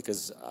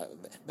because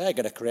they're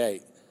going to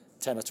create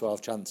 10 or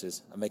 12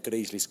 chances and they could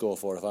easily score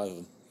 4 or 5 of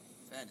them.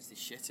 Fairness, they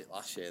shit it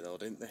last year though,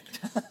 didn't they?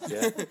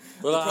 Yeah.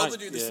 Well, they'll probably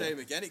do the same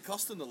again. It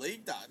cost them the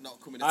league, that not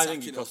coming attacking us last year.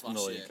 I think it cost them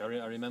the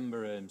league. I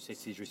remember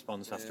City's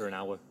response after an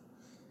hour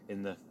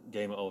in the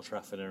game at Old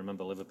Trafford. I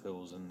remember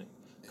Liverpool's and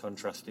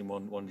contrasting.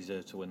 One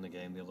deserved to win the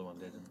game, the other one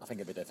didn't. I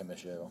think it'd be different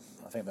this year though.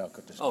 I think they'll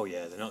could just... Oh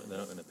yeah, they're not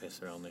going to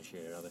piss around this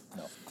year, are they?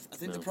 No. I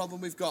think the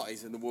problem we've got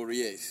is, and the worry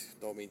is,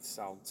 don't mean to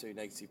sound too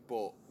negative,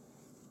 but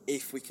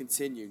if we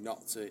continue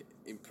not to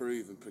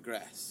improve and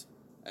progress,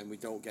 and we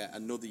don't get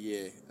another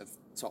year of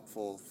top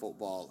 4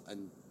 football,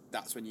 and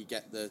that's when you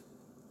get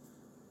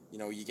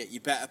you get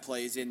your better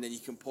players in, then you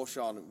can push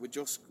on. We're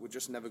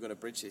just never going to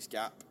bridge this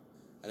gap,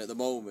 and at the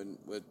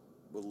moment we're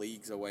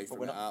leagues away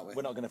from it, aren't we?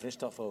 We're not going to finish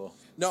top 4.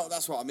 No,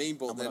 that's what I mean.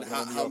 But then,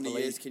 how many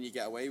years can you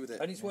get away with it?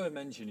 And it's worth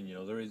mentioning,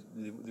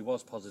 there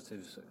was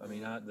positives. I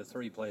mean, the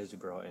 3 players we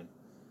brought in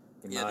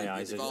my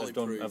eyes,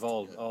 have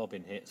all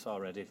been hits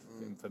already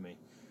for me.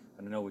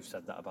 And I know we've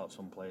said that about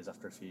some players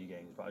after a few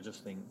games, but I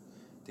just think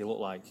they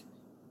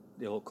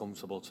look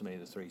comfortable to me,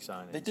 the 3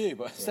 signings. They do,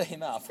 but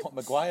saying that, I thought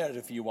Maguire had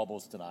a few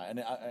wobbles tonight,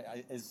 and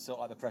it's sort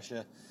of like the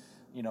pressure,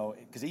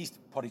 because he's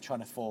probably trying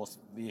to force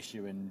the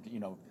issue and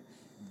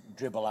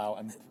dribble out,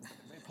 and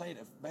he played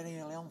very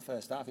early on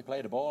first half. He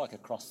played a ball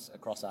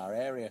across our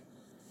area.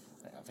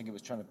 I think he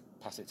was trying to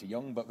pass it to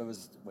Young, but I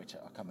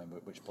can't remember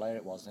which player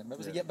it was. And there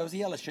was a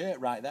yellow shirt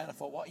right there. And I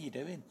thought, what are you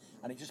doing?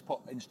 And it just put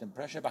instant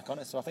pressure back on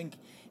it. So I think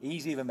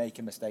he's even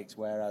making mistakes.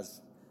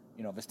 Whereas,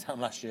 this time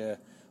last year,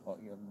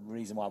 the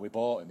reason why we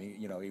bought him,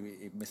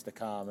 he missed the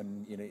calm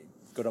and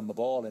good on the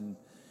ball, and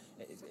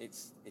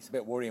it's a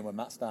bit worrying when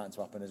that's starting to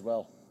happen as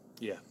well.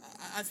 Yeah,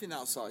 I think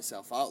that'll sort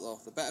itself out though.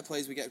 The better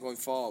players we get going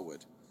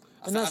forward.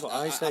 That's what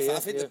I say. I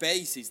think the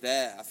base is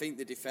there. I think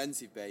the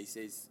defensive base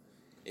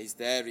is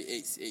there.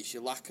 It's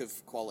your lack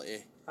of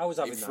quality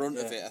in front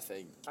of it, I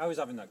think. I was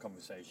having that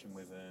conversation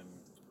with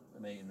a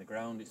mate in the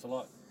ground. It's a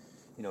lot,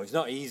 it's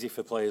not easy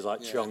for players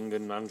like Chong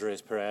and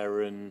Andres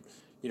Pereira and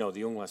the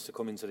young lads to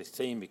come into this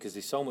team because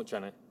there's so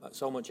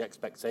much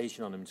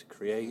expectation on them to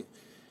create.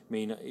 I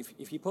mean,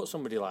 if you put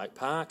somebody like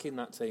Park in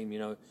that team, you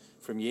know,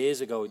 from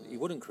years ago, he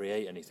wouldn't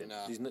create anything.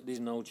 No. There's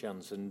no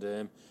chance, and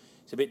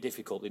it's a bit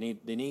difficult.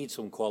 They need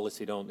some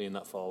quality, don't they, in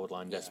that forward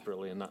line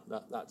desperately, and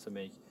that to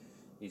me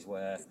is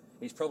where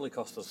he's probably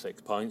cost us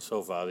 6 points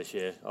so far this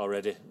year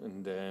already,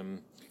 and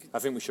I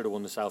think we should have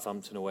won the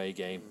Southampton away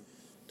game,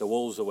 the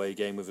Wolves away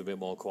game with a bit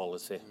more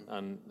quality,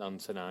 and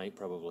tonight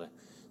probably.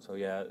 So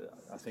yeah,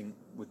 I think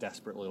we're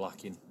desperately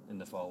lacking in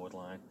the forward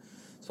line.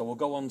 So we'll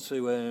go on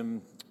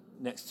to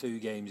next 2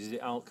 games. Is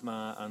it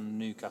Alkmaar and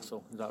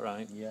Newcastle? Is that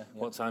right? Yeah.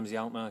 What time's the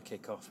Alkmaar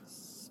kick-off?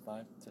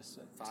 5 to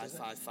 6.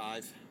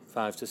 5.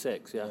 5 to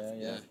 6. Yeah.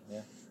 Yeah.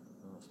 Oh,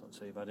 that's not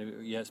too bad.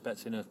 Yeah,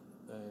 expecting a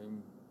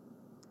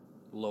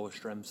lower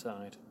strength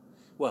side.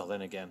 Well,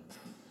 then again,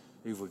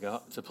 who've we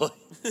got to play?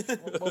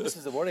 well, this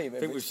is the worry. I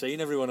think we've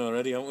seen everyone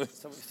already, haven't we?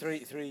 So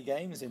three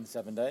games in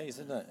 7 days,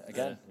 isn't it?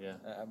 Again. Yeah.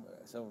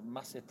 So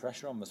massive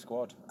pressure on the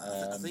squad.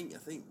 I think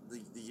the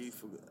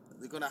youth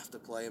they're going to have to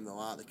play him though,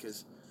 aren't they?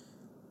 Because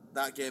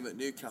that game at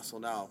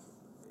Newcastle now,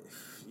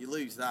 if you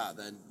lose that,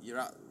 then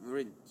we're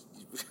in.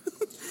 I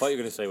thought you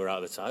were going to say we're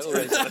out of the title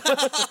race.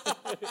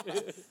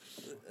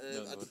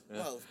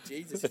 Well,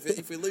 Jesus,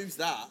 if we lose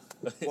that,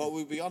 what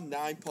we'll be on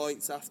 9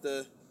 points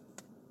after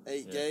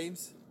 8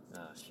 games.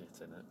 Ah, shit,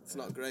 isn't it? It's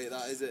not great,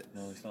 that is it?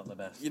 No, it's not the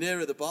best. You're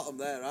near at the bottom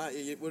there, aren't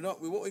you? We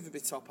won't even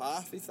be top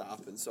half if that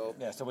happens. So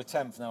so we're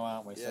 10th now,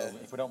 aren't we? So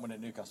if we don't win at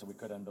Newcastle, we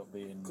could end up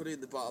being in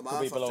the bottom half.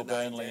 Could be below after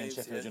 9 Burnley games,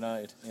 and Sheffield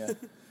United. Yeah.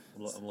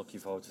 I'm looking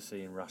forward to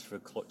seeing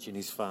Rashford clutching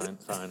his fine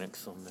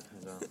next Sunday.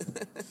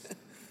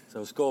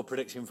 So, score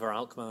prediction for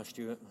Alkmaar,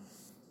 Stuart?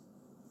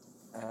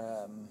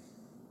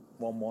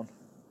 1-1.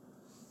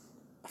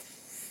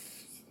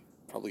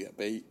 Probably get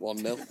beat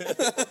 1-0.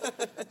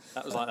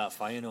 That was like that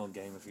Feyenoord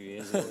game a few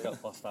years ago. We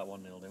got lost that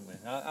 1-0, didn't we?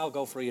 I'll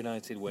go for a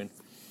United win.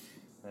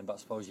 But I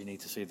suppose you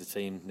need to see the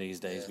team these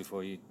days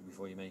before you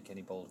make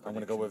any bold predictions. I'm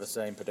going to go with the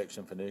same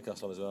prediction for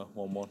Newcastle as well.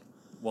 1-1.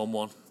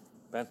 1-1.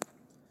 Ben?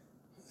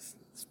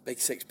 It's a big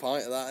 6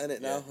 point of that, isn't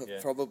it, now? Yeah.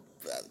 Probably,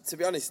 to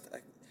be honest...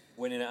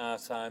 Winning at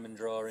half time and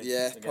drawing.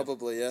 Yeah, again.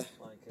 Probably, yeah.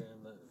 Like,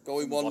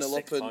 going 1-0 up.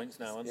 6 points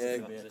now, it's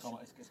going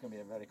to be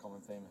a very common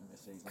theme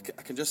this season.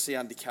 I can just see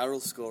Andy Carroll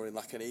scoring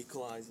like an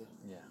equaliser.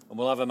 Yeah. And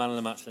we'll have a man of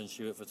the match then,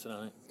 Stuart, for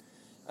tonight.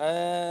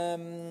 I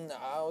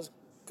was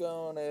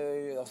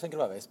thinking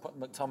about this, put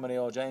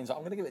McTominay or James. I'm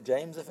going to give it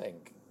James, I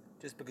think.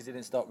 Just because he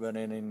didn't stop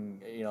running,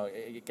 and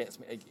it gets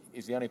me.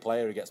 He's the only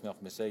player who gets me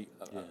off my seat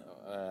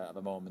at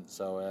the moment.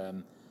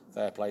 So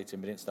fair play to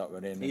him. He didn't stop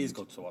running. He's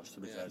good to watch, to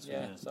be fair.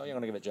 Yeah. So you're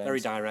going to give it James. Very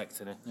direct,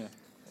 isn't it?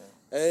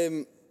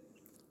 Yeah.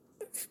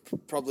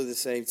 Probably the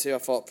same too. I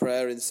thought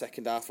Pereira in the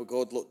second half were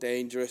good. Looked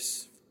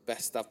dangerous.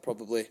 Best I've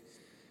probably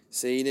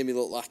seen him. He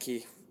looked like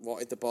he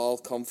wanted the ball,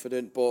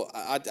 confident. But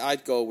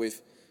I'd go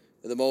with.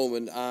 At the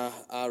moment, our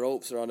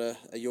hopes are on a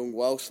young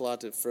Welsh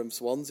lad from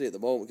Swansea at the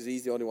moment, because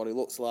he's the only one who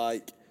looks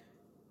like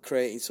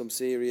creating some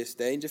serious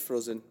danger for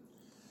us, and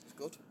it's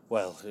good.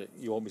 Well,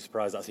 you won't be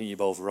surprised. I think you're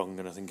both wrong,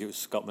 and I think it was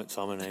Scott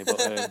McTominay.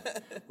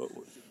 But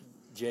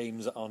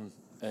James on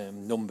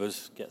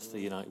numbers gets the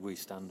United We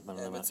Stand man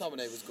of the match.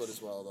 McTominay was good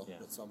as well, though. Yeah.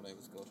 McTominay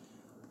was good.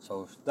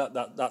 So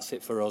that's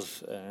it for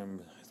us.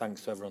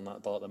 Thanks to everyone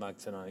that bought the mag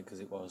tonight, because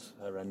it was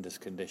horrendous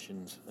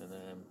conditions, and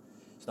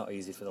it's not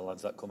easy for the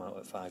lads that come out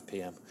at 5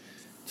 p.m.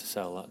 to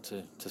sell that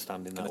to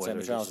stand in that way. Can I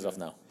take my trousers off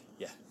now?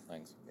 Yeah.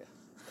 Thanks. Yeah.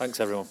 Thanks,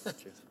 everyone.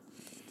 Cheers.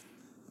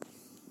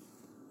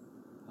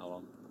 How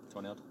long?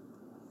 20 odd?